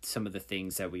some of the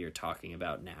things that we are talking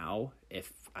about now,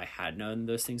 if I had known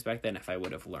those things back then, if I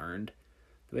would have learned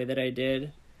the way that I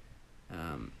did.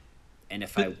 And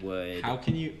if I would... How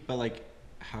can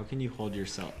you hold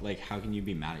yourself, like, how can you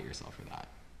be mad at yourself for that?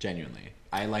 Genuinely.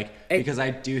 Because I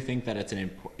do think that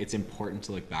it's important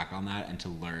to look back on that and to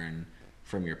learn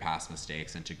from your past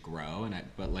mistakes and to grow.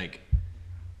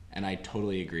 And I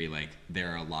totally agree. Like,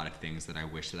 there are a lot of things that I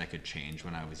wish that I could change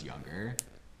when I was younger,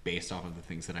 based off of the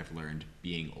things that I've learned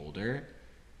being older.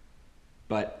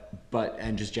 But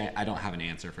I don't have an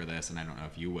answer for this, and I don't know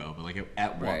if you will, but, like,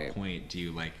 at what point do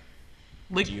you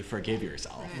do you forgive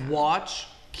yourself? Watch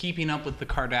Keeping Up with the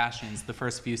Kardashians the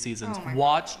first few seasons. Oh my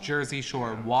Watch God. Jersey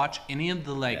Shore. Watch any of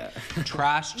the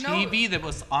trash TV that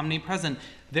was omnipresent.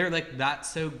 They're like, that's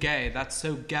so gay, that's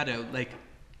so ghetto. Like,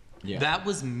 that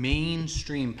was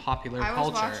mainstream popular culture. I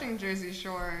was watching Jersey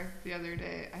Shore the other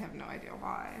day. I have no idea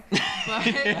why. But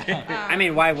I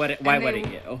mean, why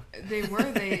wouldn't you?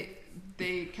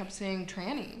 They kept saying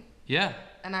tranny. Yeah.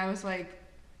 And I was like,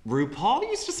 RuPaul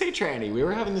used to say tranny. We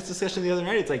were having this discussion the other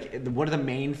night. It's like one of the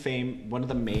main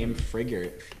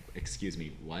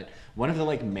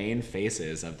main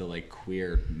faces of the, like,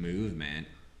 queer movement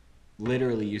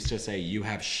literally used to say, you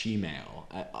have she-male,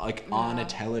 on a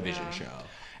television show.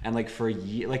 And, like, for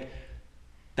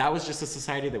that was just a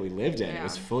society that we lived in. Yeah. It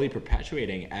was fully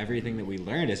perpetuating everything that we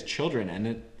learned as children. And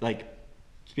it, like,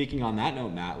 speaking on that note,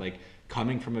 Matt, like,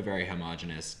 coming from a very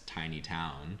homogenous tiny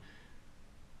town,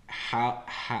 I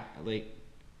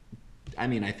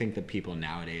think that people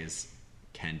nowadays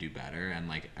can do better, and,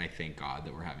 like, I thank God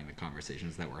that we're having the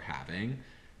conversations that we're having,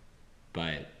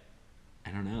 but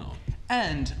I don't know.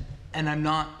 And I'm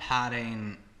not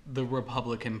patting the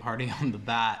Republican Party on the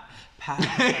back.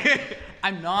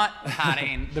 I'm not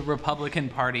patting the Republican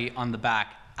Party on the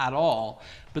back at all,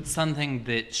 but something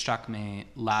that struck me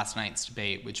last night's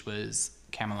debate, which was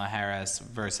Kamala Harris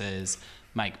versus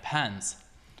Mike Pence,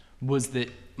 was that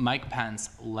Mike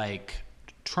Pence, like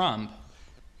Trump,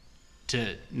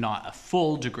 to not a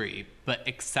full degree, but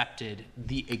accepted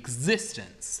the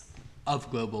existence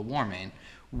of global warming,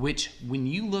 which, when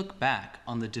you look back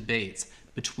on the debates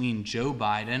between Joe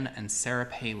Biden and Sarah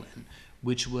Palin,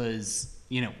 which was,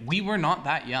 we were not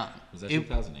that young. Was that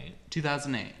 2008?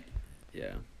 2008.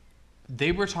 Yeah.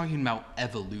 They were talking about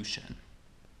evolution.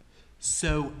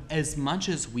 So as much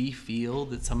as we feel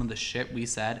that some of the shit we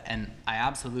said, and I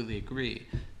absolutely agree,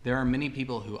 there are many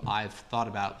people who I've thought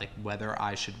about, like, whether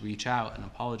I should reach out and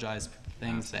apologize for the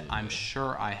things that I'm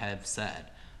sure I have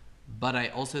said. But I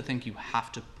also think you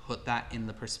have to put that in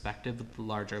the perspective of the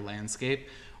larger landscape.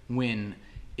 When,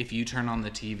 if you turn on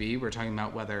the TV, we're talking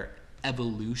about whether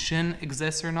evolution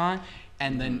exists or not,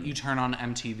 and then you turn on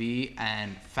MTV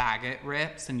and faggot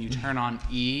rips, and you turn on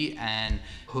E and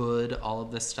Hood, all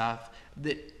of this stuff,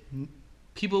 that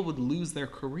people would lose their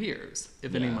careers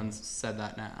if anyone said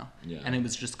that now. Yeah. And it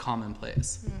was just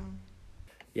commonplace.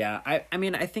 Yeah, I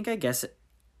guess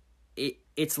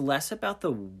it's less about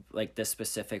the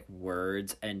specific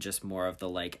words and just more of the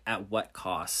like, at what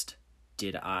cost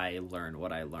did I learn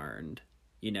what I learned?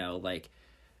 You know, like,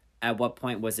 at what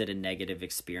point was it a negative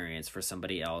experience for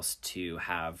somebody else to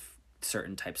have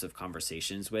certain types of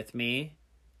conversations with me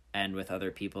and with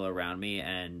other people around me,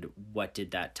 and what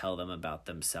did that tell them about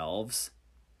themselves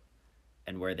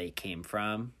and where they came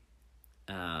from,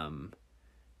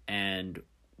 and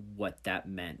what that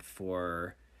meant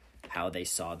for how they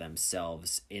saw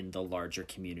themselves in the larger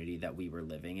community that we were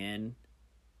living in,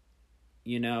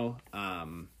 you know?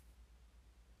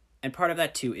 And part of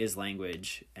that too is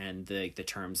language and the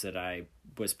terms that I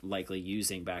was likely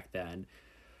using back then.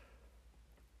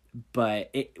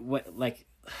 But like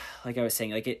I was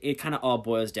saying, like it kind of all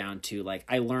boils down to, like,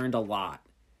 I learned a lot.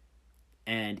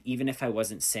 And even if I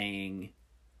was saying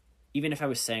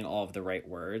all of the right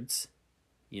words,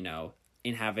 you know,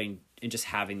 in just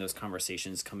having those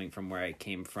conversations coming from where I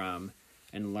came from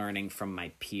and learning from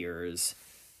my peers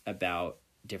about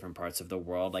different parts of the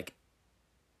world, like,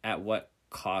 at what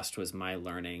cost was my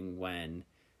learning when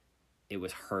it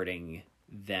was hurting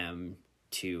them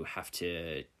to have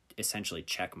to essentially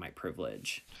check my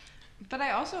privilege? But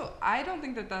I don't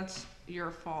think that that's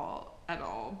your fault at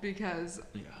all, because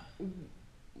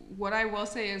what I will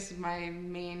say is my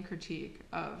main critique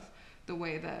of the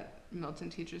way that Milton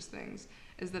teaches things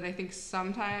is that I think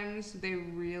sometimes they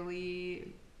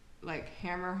really like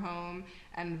hammer home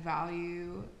and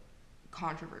value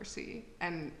controversy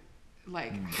and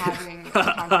like having a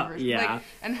controversy,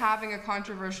 and having a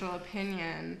controversial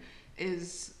opinion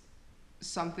is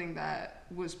something that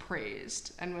was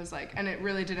praised and was like, and it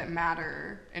really didn't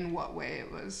matter in what way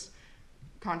it was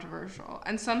controversial.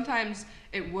 And sometimes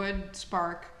it would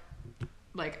spark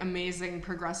like amazing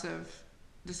progressive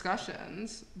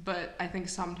discussions, but I think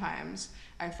sometimes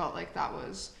I felt like that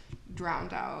was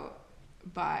drowned out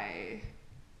by,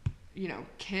 you know,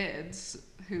 kids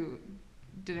who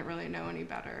didn't really know any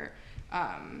better,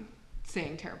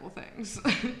 saying terrible things,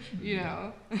 you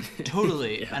know?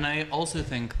 Totally. And I also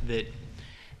think that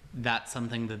that's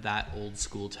something that old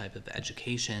school type of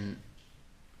education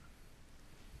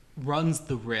runs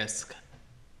the risk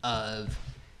of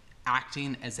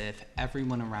acting as if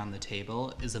everyone around the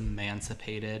table is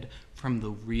emancipated from the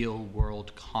real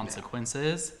world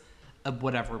consequences of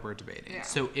whatever we're debating. Yeah.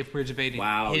 So if we're debating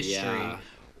history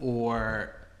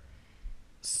or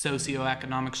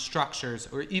socioeconomic structures,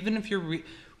 or even if you're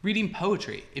reading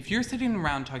poetry, if you're sitting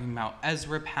around talking about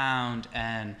Ezra Pound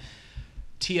and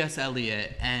T.S.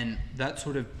 Eliot and that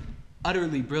sort of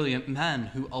utterly brilliant men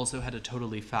who also had a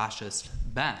totally fascist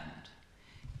bend,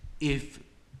 if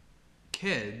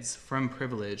kids from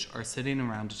privilege are sitting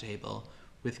around a table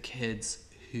with kids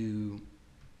who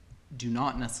do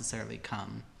not necessarily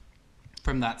come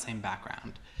from that same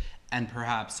background and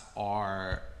perhaps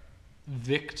are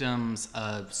victims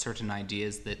of certain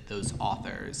ideas that those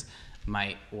authors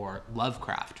might, or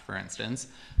Lovecraft, for instance,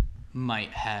 might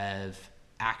have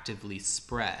actively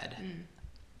spread,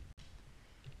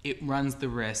 it runs the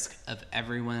risk of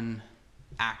everyone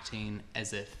acting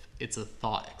as if it's a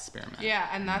thought experiment. Yeah,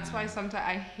 and that's why sometimes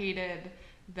I hated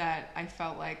that I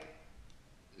felt like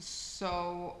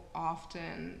so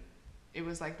often it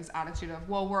was like this attitude of,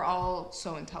 well, we're all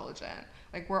so intelligent.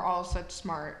 Like, we're all such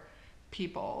smart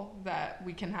people that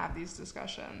we can have these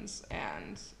discussions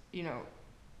and, you know,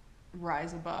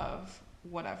 rise above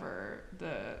whatever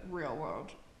the real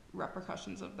world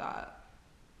repercussions of that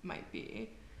might be.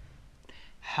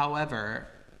 However,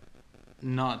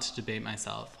 not to debate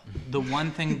myself, the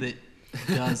one thing that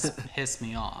does piss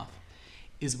me off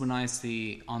is when I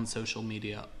see on social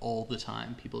media all the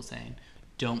time people saying,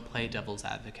 don't play devil's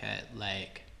advocate,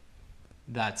 like,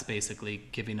 that's basically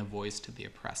giving a voice to the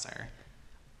oppressor.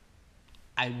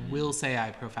 I will say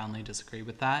I profoundly disagree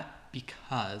with that,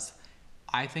 because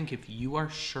I think if you are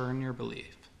sure in your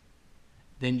belief,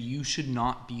 then you should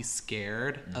not be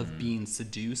scared of being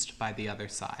seduced by the other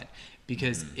side.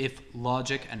 Because if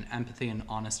logic and empathy and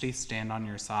honesty stand on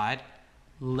your side,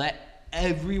 let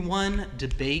everyone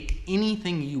debate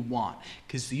anything you want,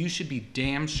 because you should be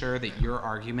damn sure that your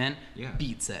argument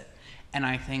beats it. And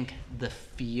I think the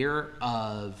fear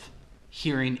of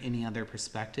hearing any other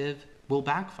perspective will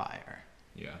backfire.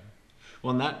 Yeah.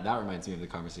 Well, and that reminds me of the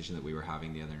conversation that we were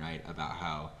having the other night about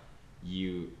how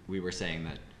we were saying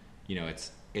that, you know,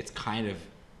 it's kind of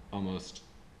almost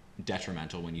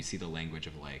detrimental when you see the language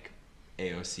of like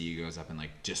AOC goes up and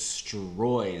like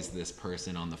destroys this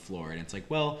person on the floor, and it's like,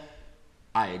 well,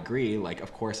 I agree, like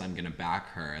of course I'm gonna back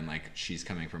her, and like she's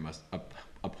coming from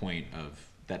a point of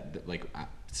that like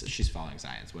she's following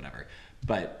science, whatever,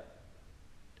 but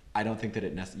I don't think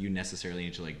that you necessarily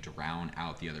need to like drown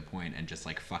out the other point and just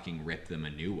like fucking rip them a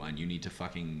new one. You need to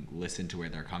fucking listen to where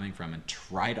they're coming from and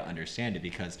try to understand it,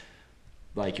 because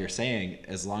like you're saying,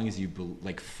 as long as you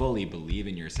like fully believe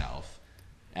in yourself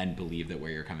and believe that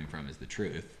where you're coming from is the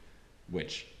truth,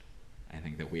 which I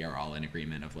think that we are all in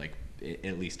agreement of, like,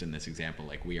 at least in this example,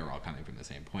 like we are all coming from the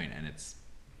same point, and it's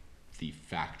the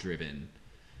fact-driven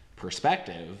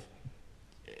perspective.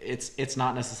 It's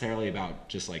not necessarily about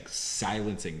just like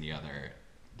silencing the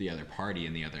other party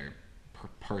and the other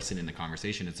person in the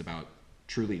conversation. It's about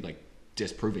truly like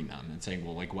disproving them and saying,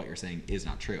 well, like what you're saying is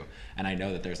not true. And I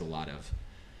know that there's a lot of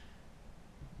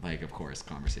like, of course,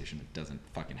 conversation doesn't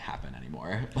fucking happen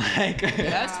anymore. Like,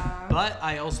 yes, but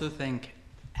I also think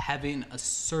having a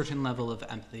certain level of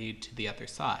empathy to the other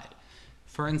side.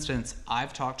 For instance,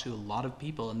 I've talked to a lot of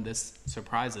people, and this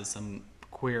surprises some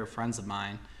queer friends of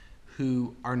mine,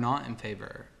 who are not in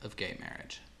favor of gay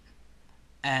marriage.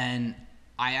 And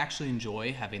I actually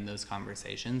enjoy having those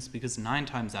conversations because 9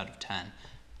 times out of 10,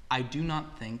 I do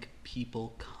not think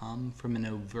people come from an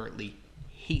overtly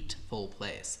hateful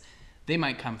place. They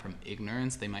might come from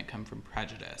ignorance, they might come from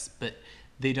prejudice, but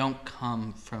they don't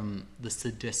come from the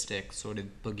sadistic sort of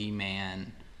boogeyman,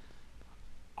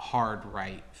 hard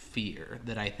right fear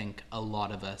that I think a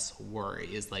lot of us worry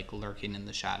is like lurking in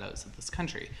the shadows of this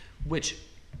country, which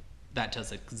that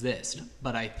does exist.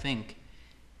 But I think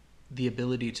the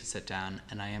ability to sit down,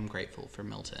 and I am grateful for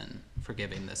Milton for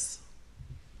giving this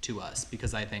to us,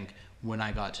 because I think when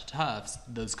I got to Tufts,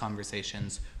 those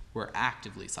conversations were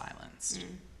actively silenced.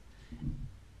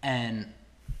 And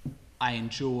I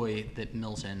enjoy that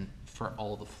Milton, for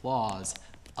all the flaws,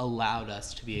 allowed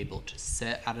us to be able to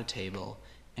sit at a table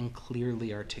and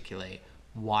clearly articulate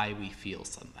why we feel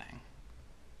something.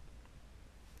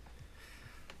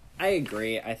 I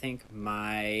agree. I think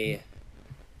the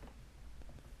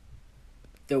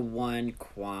one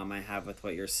qualm I have with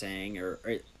what you're saying, or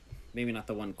maybe not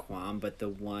the one qualm, but the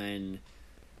one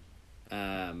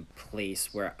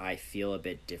place where I feel a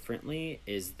bit differently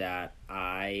is that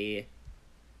I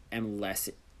am less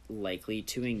likely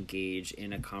to engage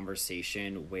in a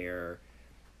conversation where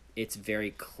it's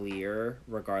very clear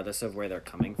regardless of where they're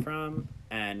coming from,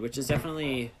 and which is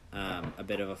definitely a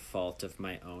bit of a fault of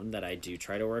my own that I do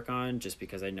try to work on, just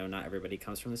because I know not everybody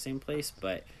comes from the same place.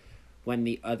 But when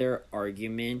the other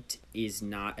argument is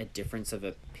not a difference of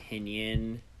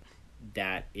opinion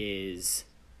that is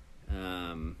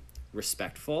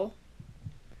respectful,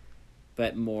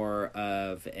 but more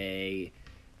of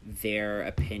their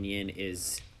opinion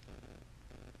is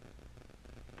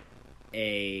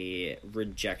a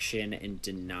rejection and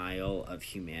denial of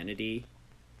humanity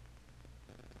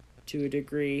to a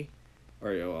degree,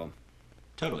 or well,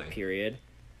 totally, period.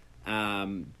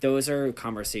 Those are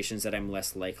conversations that I'm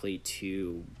less likely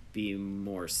to be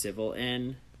more civil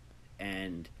in,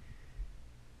 and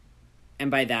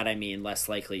by that I mean less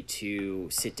likely to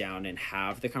sit down and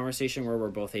have the conversation where we're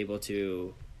both able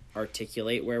to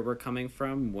articulate where we're coming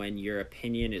from, when your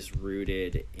opinion is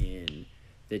rooted in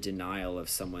the denial of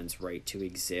someone's right to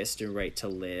exist and right to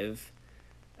live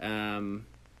a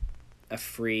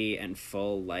free and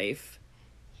full life.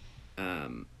 I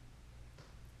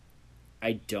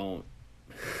don't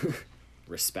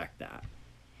respect that.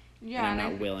 Yeah, and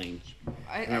I'm not willing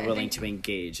to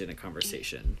engage in a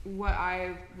conversation. What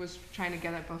I was trying to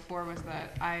get at before was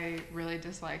that I really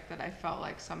disliked that I felt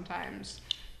like sometimes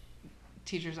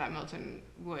teachers at Milton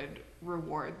would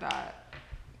reward that,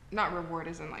 not reward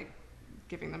as in like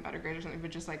giving them better grades or something, but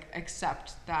just like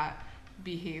accept that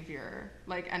behavior.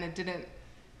 Like, and it didn't,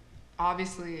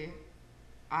 obviously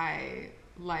I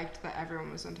liked that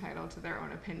everyone was entitled to their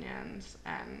own opinions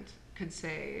and could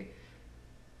say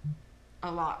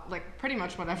a lot, like pretty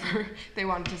much whatever they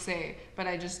wanted to say, but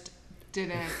I just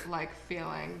didn't like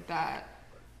feeling that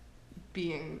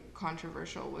being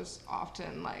controversial was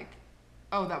often like,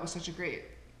 oh, that was such a great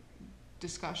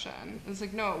discussion. It's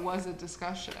like, no, it was a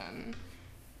discussion,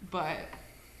 but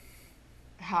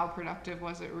how productive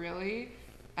was it really?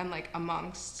 And like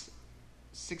amongst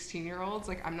 16-year-olds,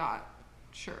 like I'm not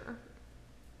sure.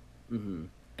 Mm-hmm.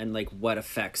 and like what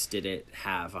effects did it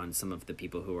have on some of the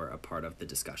people who were a part of the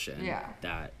discussion? Yeah.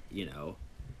 That, you know,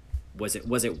 was it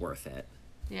worth it?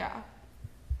 Yeah.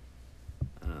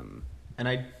 And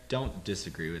I don't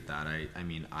disagree with that. I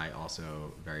mean, I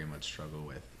also very much struggle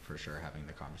with, for sure, having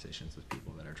the conversations with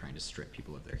people that are trying to strip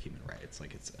people of their human rights.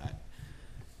 Like, it's,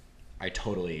 I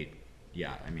totally,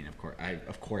 yeah, I mean,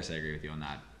 of course I agree with you on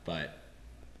that, but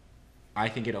I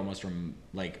think it almost from,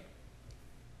 like,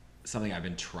 something I've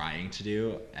been trying to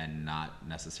do and not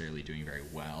necessarily doing very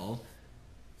well.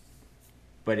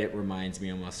 But it reminds me,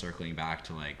 almost circling back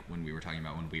to, like, when we were talking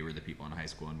about when we were the people in high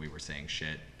school and we were saying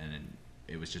shit, and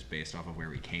it was just based off of where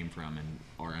we came from and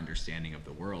our understanding of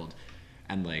the world.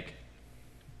 And, like,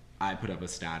 I put up a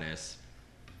status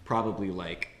probably,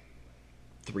 like,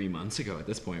 3 months ago at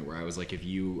this point, where I was like, if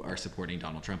you are supporting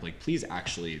Donald Trump, like, please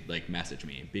actually, like, message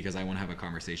me, because I want to have a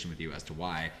conversation with you as to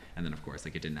why. And then, of course,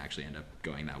 like, it didn't actually end up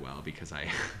going that well because I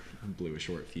blew a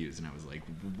short fuse, and I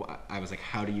was like,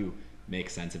 how do you make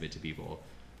sense of it to people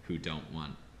who don't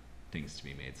want things to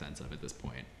be made sense of at this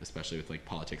point, especially with, like,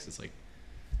 politics is, like,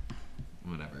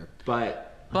 whatever.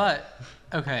 But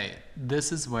okay,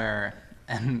 this is where,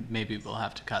 and maybe we'll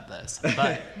have to cut this,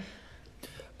 but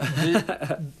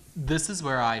this is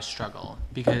where I struggle,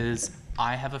 because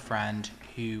I have a friend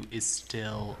who is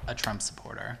still a Trump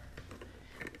supporter,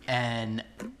 and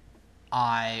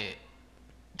I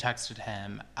texted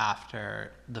him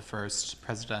after the first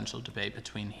presidential debate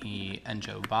between he and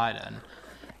Joe Biden,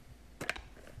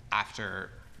 after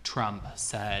Trump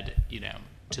said, you know,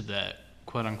 to the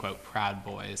quote-unquote Proud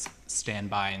Boys, stand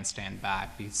by and stand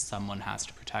back because someone has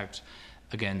to protect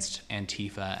against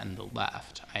Antifa and the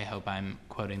left. I hope I'm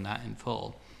quoting that in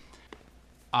full.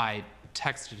 I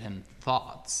texted him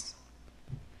thoughts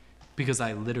because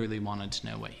I literally wanted to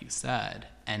know what he said,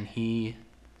 and he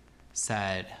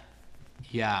said,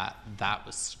 yeah, that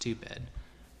was stupid.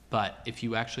 But if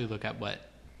you actually look at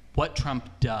what Trump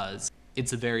does,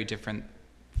 it's a very different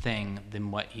thing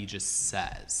than what he just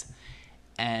says.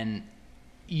 And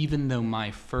even though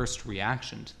my first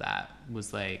reaction to that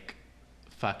was like,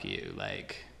 fuck you,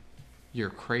 like, you're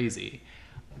crazy,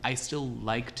 I still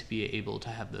like to be able to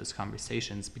have those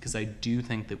conversations, because I do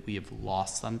think that we have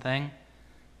lost something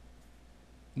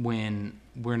when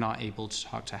we're not able to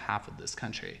talk to half of this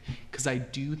country. Because I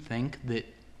do think that,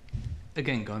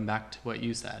 again, going back to what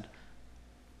you said,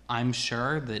 I'm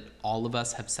sure that all of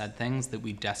us have said things that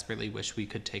we desperately wish we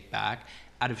could take back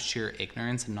out of sheer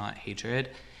ignorance and not hatred.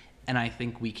 And I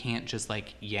think we can't just,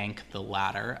 like, yank the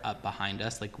ladder up behind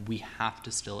us. Like, we have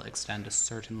to still extend a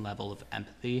certain level of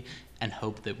empathy and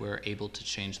hope that we're able to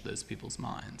change those people's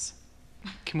minds.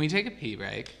 Can we take a pee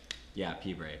break? yeah,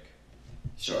 pee break.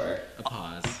 Sure. A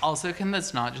pause. Also, can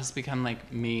this not just become,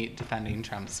 like, me defending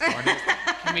Trump supporters?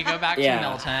 Can we go back to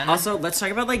Milton? Also, let's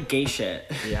talk about, like, gay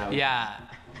shit. Yeah.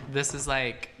 This is,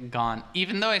 like, gone.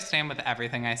 Even though I stand with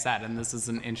everything I said, and this is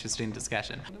an interesting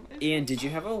discussion. Ian, did you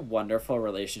have a wonderful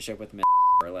relationship with Miss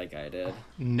like I did?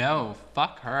 No,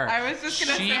 fuck her. I was just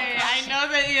gonna say, I know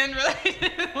that Ian really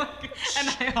didn't like,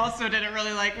 and I also didn't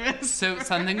really like Miss. So,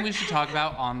 something we should talk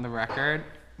about on the record.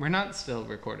 We're not still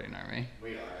recording, are we?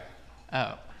 We are.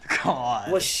 Oh,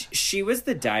 God. Well, she was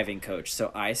the diving coach,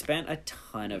 so I spent a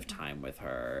ton of time with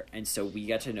her, and so we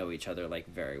got to know each other, like,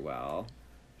 very well.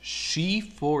 She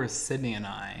forced Sydney and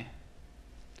I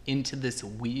into this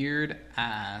weird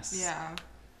ass. Yeah.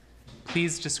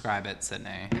 Please describe it,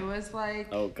 Sydney. It was like,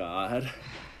 Oh, God.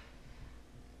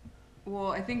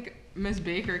 well, I think Miss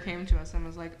Baker came to us and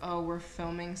was like, oh, we're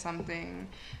filming something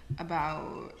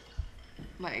about,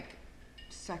 like,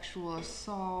 sexual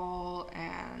assault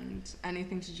and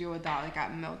anything to do with that, like,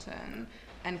 at Milton.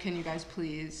 And can you guys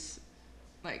please,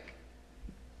 like,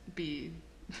 be,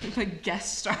 like,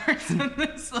 guest stars in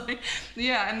this? Like,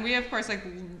 yeah, and we, of course, like,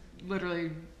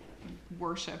 literally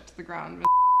worshipped the ground Miss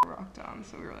rocked on,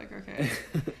 so we were like, okay.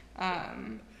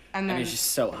 And then, I mean, she's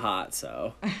so hot,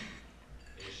 so.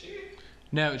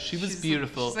 No, she was she's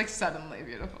beautiful. She's, like, suddenly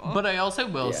beautiful. But I also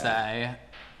will Yeah. say,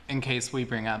 in case we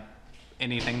bring up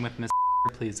anything with Miss,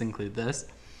 please include this,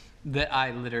 that I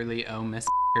literally owe Miss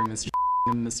and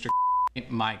Mr.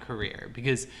 my career,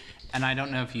 because, and I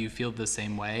don't know if you feel the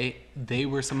same way, they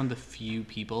were some of the few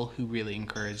people who really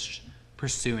encouraged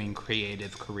pursuing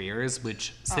creative careers,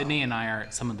 which Sydney and I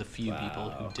are some of the few people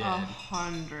who did.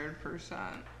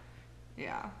 100%.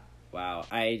 Yeah. Wow,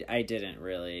 I didn't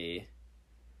really.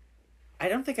 I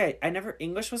don't think I never,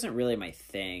 English wasn't really my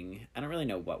thing. I don't really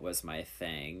know what was my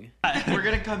thing. We're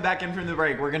gonna come back in from the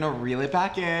break. We're gonna reel it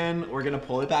back in. We're gonna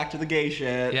pull it back to the gay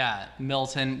shit. Yeah,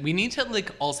 Milton. We need to, like,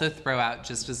 also throw out,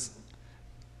 just as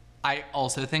I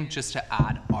also think, just to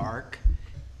add arc,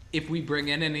 if we bring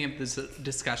in any of this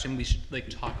discussion, we should like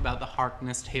talk about the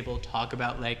Harkness table, talk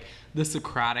about like the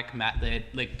Socratic method,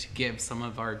 like to give some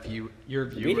of your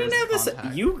viewers. We didn't have this.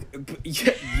 context.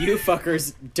 You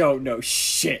fuckers don't know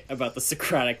shit about the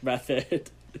Socratic method.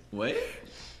 What?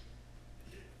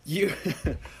 You.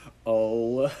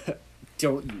 Oh,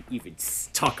 don't you even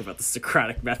talk about the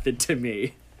Socratic method to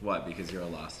me. What? Because you're a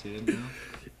law student now?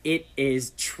 It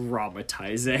is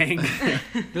traumatizing.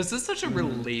 This is such a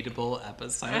relatable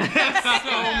episode.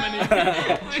 So many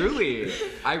people. Truly.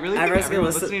 I really think Everyone's gonna everyone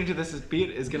listen- listening to this beat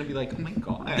is going to be like, oh my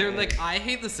god. They're like, I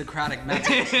hate the Socratic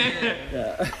method.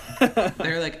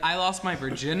 They're like, I lost my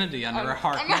virginity under a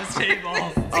Harkness table.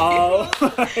 Oh.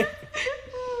 oh my god.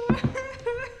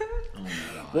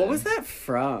 What was that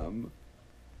from?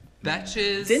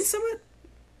 Betches. Didn't someone?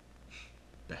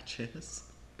 Betches?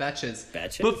 Betches.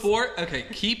 Betches? Before, okay,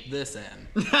 keep this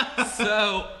in.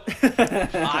 So,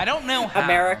 I don't know how.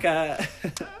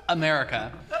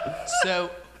 America.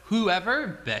 So,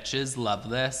 whoever Betches Love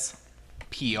This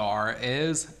PR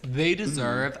is, they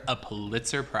deserve a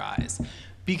Pulitzer Prize.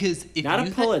 Because if Not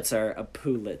you a Pulitzer, a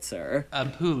Pulitzer. a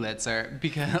Pulitzer,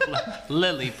 because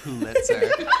Lily Pulitzer.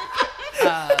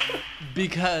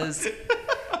 Because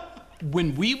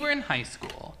when we were in high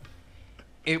school,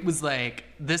 it was like,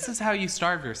 this is how you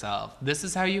starve yourself. This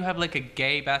is how you have like a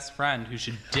gay best friend who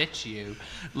should ditch you,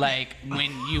 like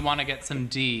when you want to get some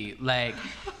D. Like,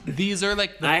 these are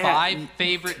like the five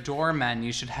favorite doormen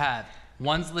you should have.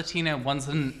 One's Latino, one's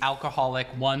an alcoholic,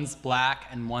 one's black,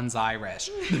 and one's Irish.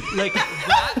 Like,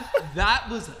 that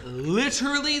was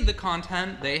literally the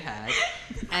content they had.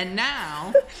 And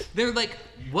now they're like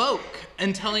woke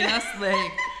and telling us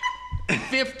like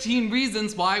 15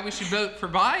 reasons why we should vote for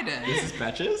Biden. This is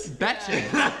Betches? Betches.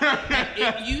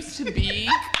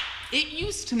 It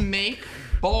used to make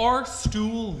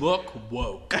Barstool look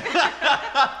woke.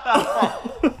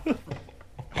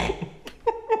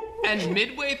 And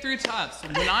midway through Tufts,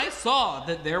 when I saw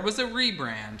that there was a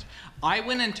rebrand, I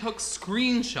went and took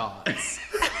screenshots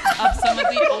of some of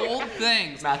the old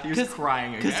things. Matthew's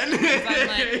crying again. Because I'm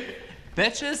like,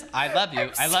 bitches, I love you.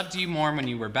 I loved you more when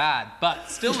you were bad, but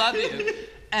still love you.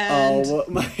 And, Oh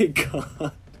my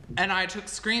god. and I took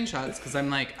screenshots because I'm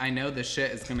like, I know this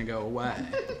shit is gonna go away.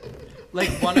 Like,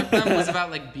 one of them was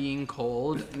about like being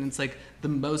cold, and it's like the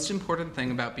most important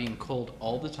thing about being cold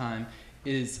all the time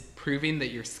is proving that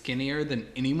you're skinnier than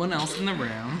anyone else in the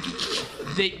room,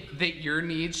 that your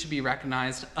needs should be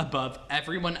recognized above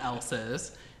everyone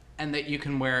else's, and that you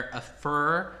can wear a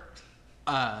fur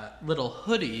little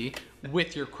hoodie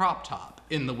with your crop top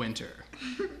in the winter.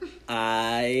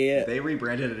 They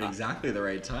rebranded at exactly the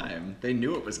right time. They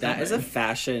knew it was coming. That is a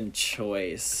fashion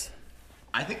choice.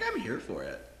 I think I'm here for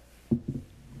it.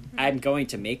 I'm going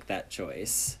to make that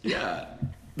choice. Yeah.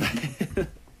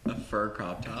 A fur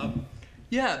crop top.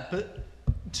 Yeah, but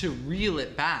to reel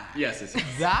it back, Yes.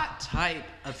 that type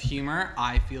of humor,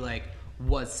 I feel like,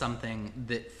 was something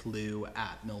that flew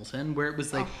at Milton, where it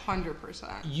was like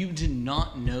 100%. you did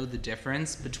not know the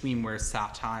difference between where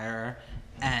satire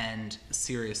and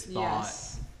serious thought.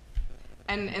 Yes.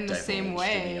 And in the Divulged same in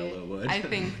way, yellow wood. I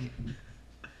think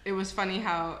it was funny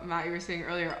how, Matt, you were saying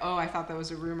earlier, oh, I thought that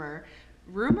was a rumor.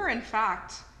 Rumor and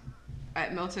fact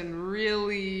at Milton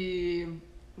really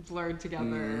blurred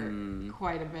together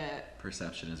quite a bit.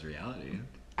 Perception is reality.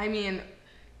 I mean,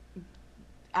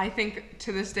 I think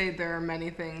to this day there are many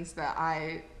things that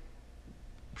I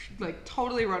like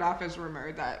totally wrote off as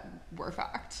rumor that were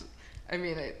fact. I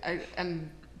mean,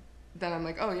 and then I'm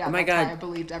like, oh yeah, Oh my that's why God. I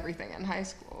believed everything in high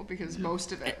school because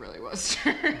most of it really was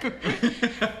true.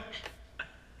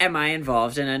 Am I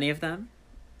involved in any of them?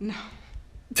 No.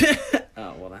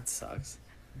 Oh, well, that sucks.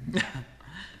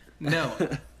 No.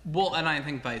 Well, and I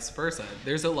think vice versa.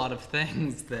 There's a lot of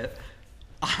things that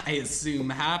I assume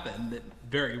happened that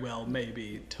very well may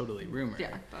be totally rumored.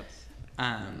 Yeah, that's.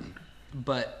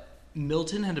 But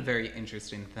Milton had a very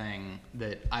interesting thing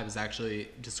that I was actually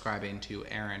describing to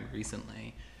Aaron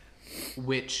recently,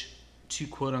 which, to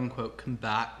quote unquote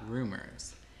combat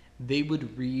rumors, they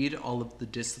would read all of the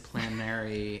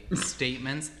disciplinary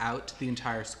statements out to the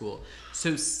entire school.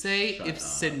 So say if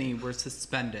Sydney were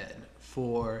suspended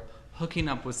for hooking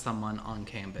up with someone on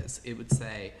campus, it would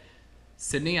say,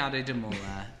 Sydney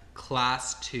Adedemola,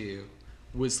 class 2,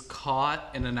 was caught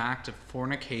in an act of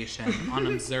fornication on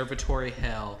Observatory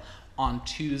Hill on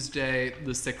Tuesday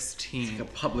the 16th. A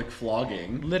public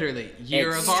flogging. Literally, year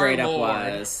It of our straight up Lord.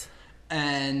 was.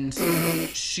 And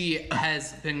she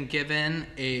has been given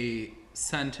a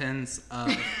sentence of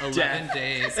 11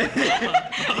 days.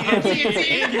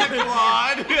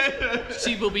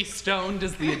 She will be stoned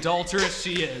as the adulteress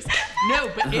she is.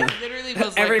 No, but it literally was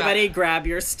like Everybody grab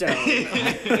your stone.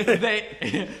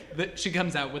 She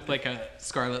comes out with like a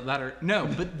scarlet letter. No,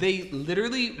 but they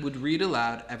literally would read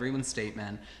aloud everyone's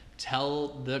statement, tell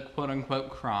the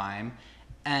quote-unquote crime,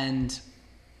 and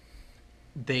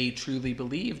they truly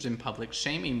believed in public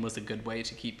shaming was a good way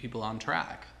to keep people on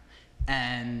track.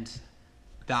 And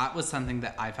that was something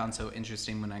that I found so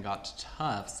interesting when I got to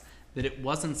Tufts, that it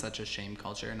wasn't such a shame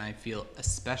culture. And I feel,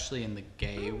 especially in the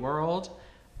gay world,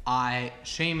 I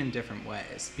shame in different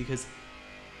ways because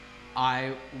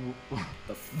The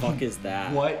fuck is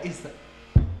that? What is that?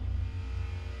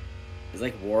 Is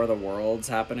like War of the Worlds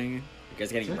happening? You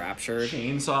guys getting raptured?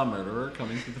 Chainsaw murderer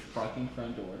coming through the fucking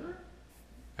front door?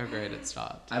 Oh, great, it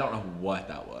stopped. I don't know what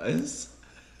that was.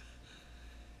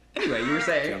 Anyway, you were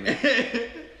saying.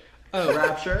 Oh,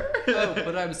 Rapture? Oh,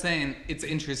 but I was saying it's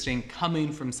interesting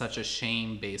coming from such a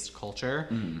shame-based culture.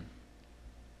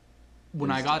 When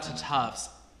I got to Tufts,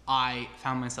 I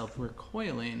found myself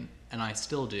recoiling, and I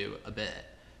still do a bit,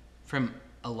 from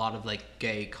a lot of like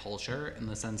gay culture, in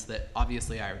the sense that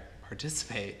obviously I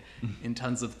participate in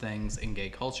tons of things in gay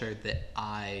culture that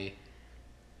I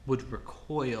would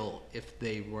recoil if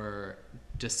they were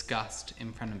discussed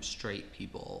in front of straight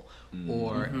people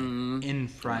or in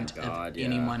front of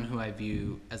anyone who I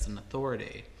view as an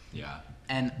authority. Yeah.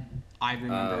 And I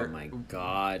remember... Oh my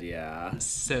god, yeah.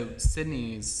 So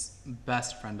Sydney's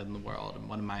best friend in the world, and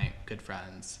one of my good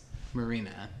friends,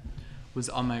 Marina, was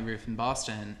on my roof in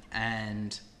Boston,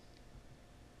 and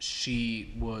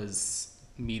she was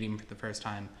meeting for the first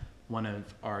time one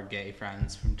of our gay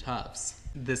friends from Tufts.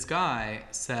 This guy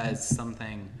says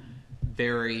something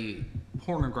very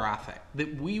pornographic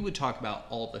that we would talk about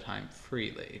all the time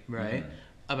freely, right?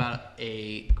 About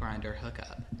a grinder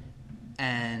hookup.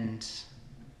 And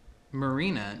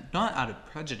Marina, not out of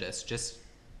prejudice, just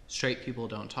straight people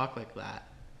don't talk like that,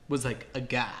 was like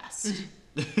aghast.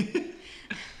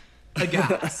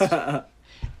 Aghast.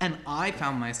 And I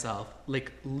found myself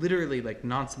like literally like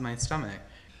knots in my stomach.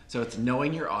 So it's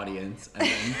knowing your audience, and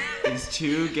then these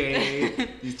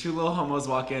two little homos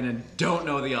walk in and don't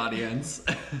know the audience.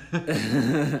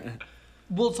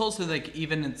 Well, it's also like,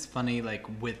 even it's funny, like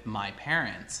with my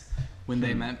parents, when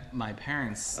they met my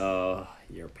parents. Oh,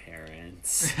 your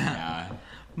parents. Yeah.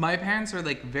 My parents are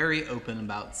like very open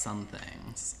about some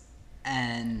things.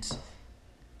 And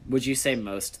Would you say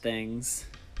most things?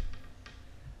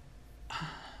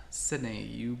 Sydney,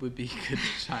 you would be good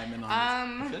to chime in on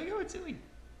I feel like I would say like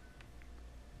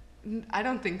I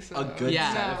don't think so. a good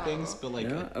Yeah. set of things, but like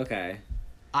Yeah? Okay. this.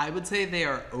 I would say they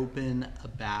are open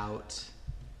about,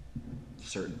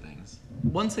 certain things.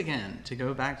 once again, to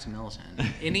go back to Milton,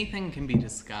 anything can be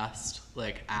discussed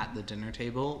like at the dinner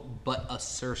table, but a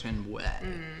certain way.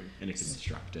 And it's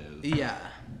constructive. Yeah.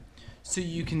 So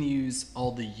you can use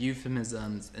all the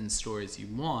euphemisms and stories you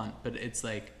want, but it's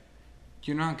like,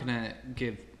 you're not gonna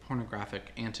give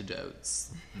pornographic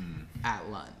antidotes at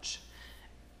lunch.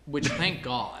 Which, thank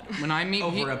God, when I meet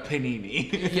Over a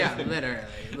panini. yeah, literally.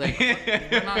 Like,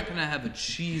 we're not gonna have a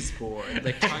cheese board,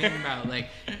 like talking about like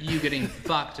you getting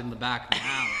fucked in the back of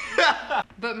the alley.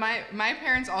 But my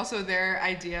parents also, their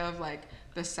idea of like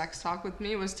the sex talk with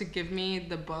me was to give me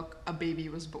the book A Baby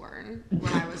Was Born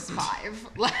when I was 5.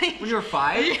 Like When you were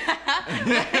 5? Yeah.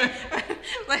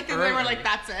 Like, and they were like,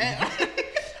 that's it.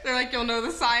 They're like, you'll know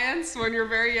the science when you're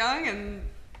very young, and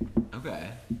Okay.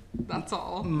 that's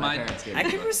all. My My parents gave I me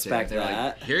can books, too. respect They were like,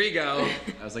 that. here you go.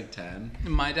 I was like 10.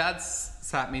 My dad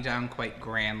sat me down quite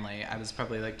grandly. I was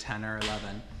probably like 10 or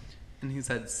 11. And he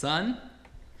said, son,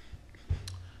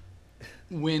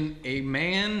 when a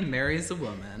man marries a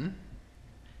woman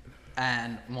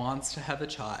and wants to have a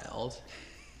child,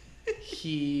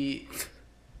 he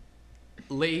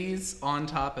lays on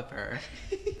top of her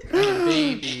and a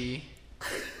baby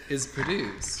is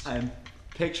produced. I'm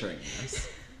picturing this.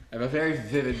 I have a very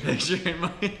vivid picture in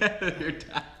my head of your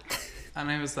dad.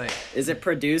 And I was like, Is it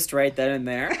produced right then and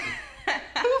there?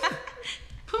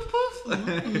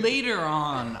 later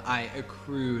on, I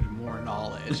accrued more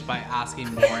knowledge by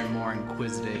asking more and more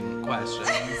inquisitive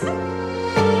questions.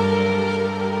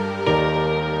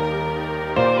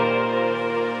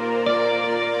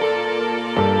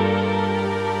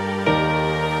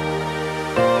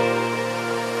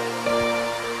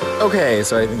 Okay,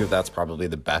 so I think that that's probably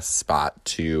the best spot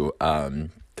to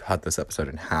cut this episode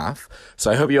in half.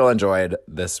 So I hope you all enjoyed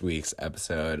this week's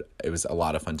episode. It was a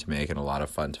lot of fun to make and a lot of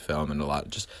fun to film and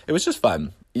it was just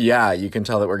fun. Yeah, you can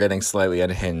tell that we're getting slightly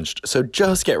unhinged. So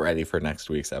just get ready for next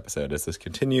week's episode as this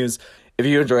continues. If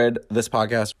you enjoyed this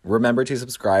podcast, remember to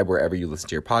subscribe wherever you listen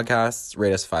to your podcasts,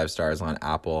 rate us 5 stars on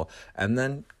Apple, and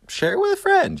then share it with a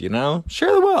friend,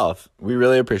 share the wealth. We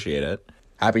really appreciate it.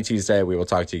 Happy Tuesday. We will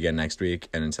talk to you again next week.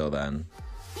 And until then,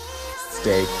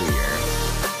 stay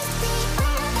queer.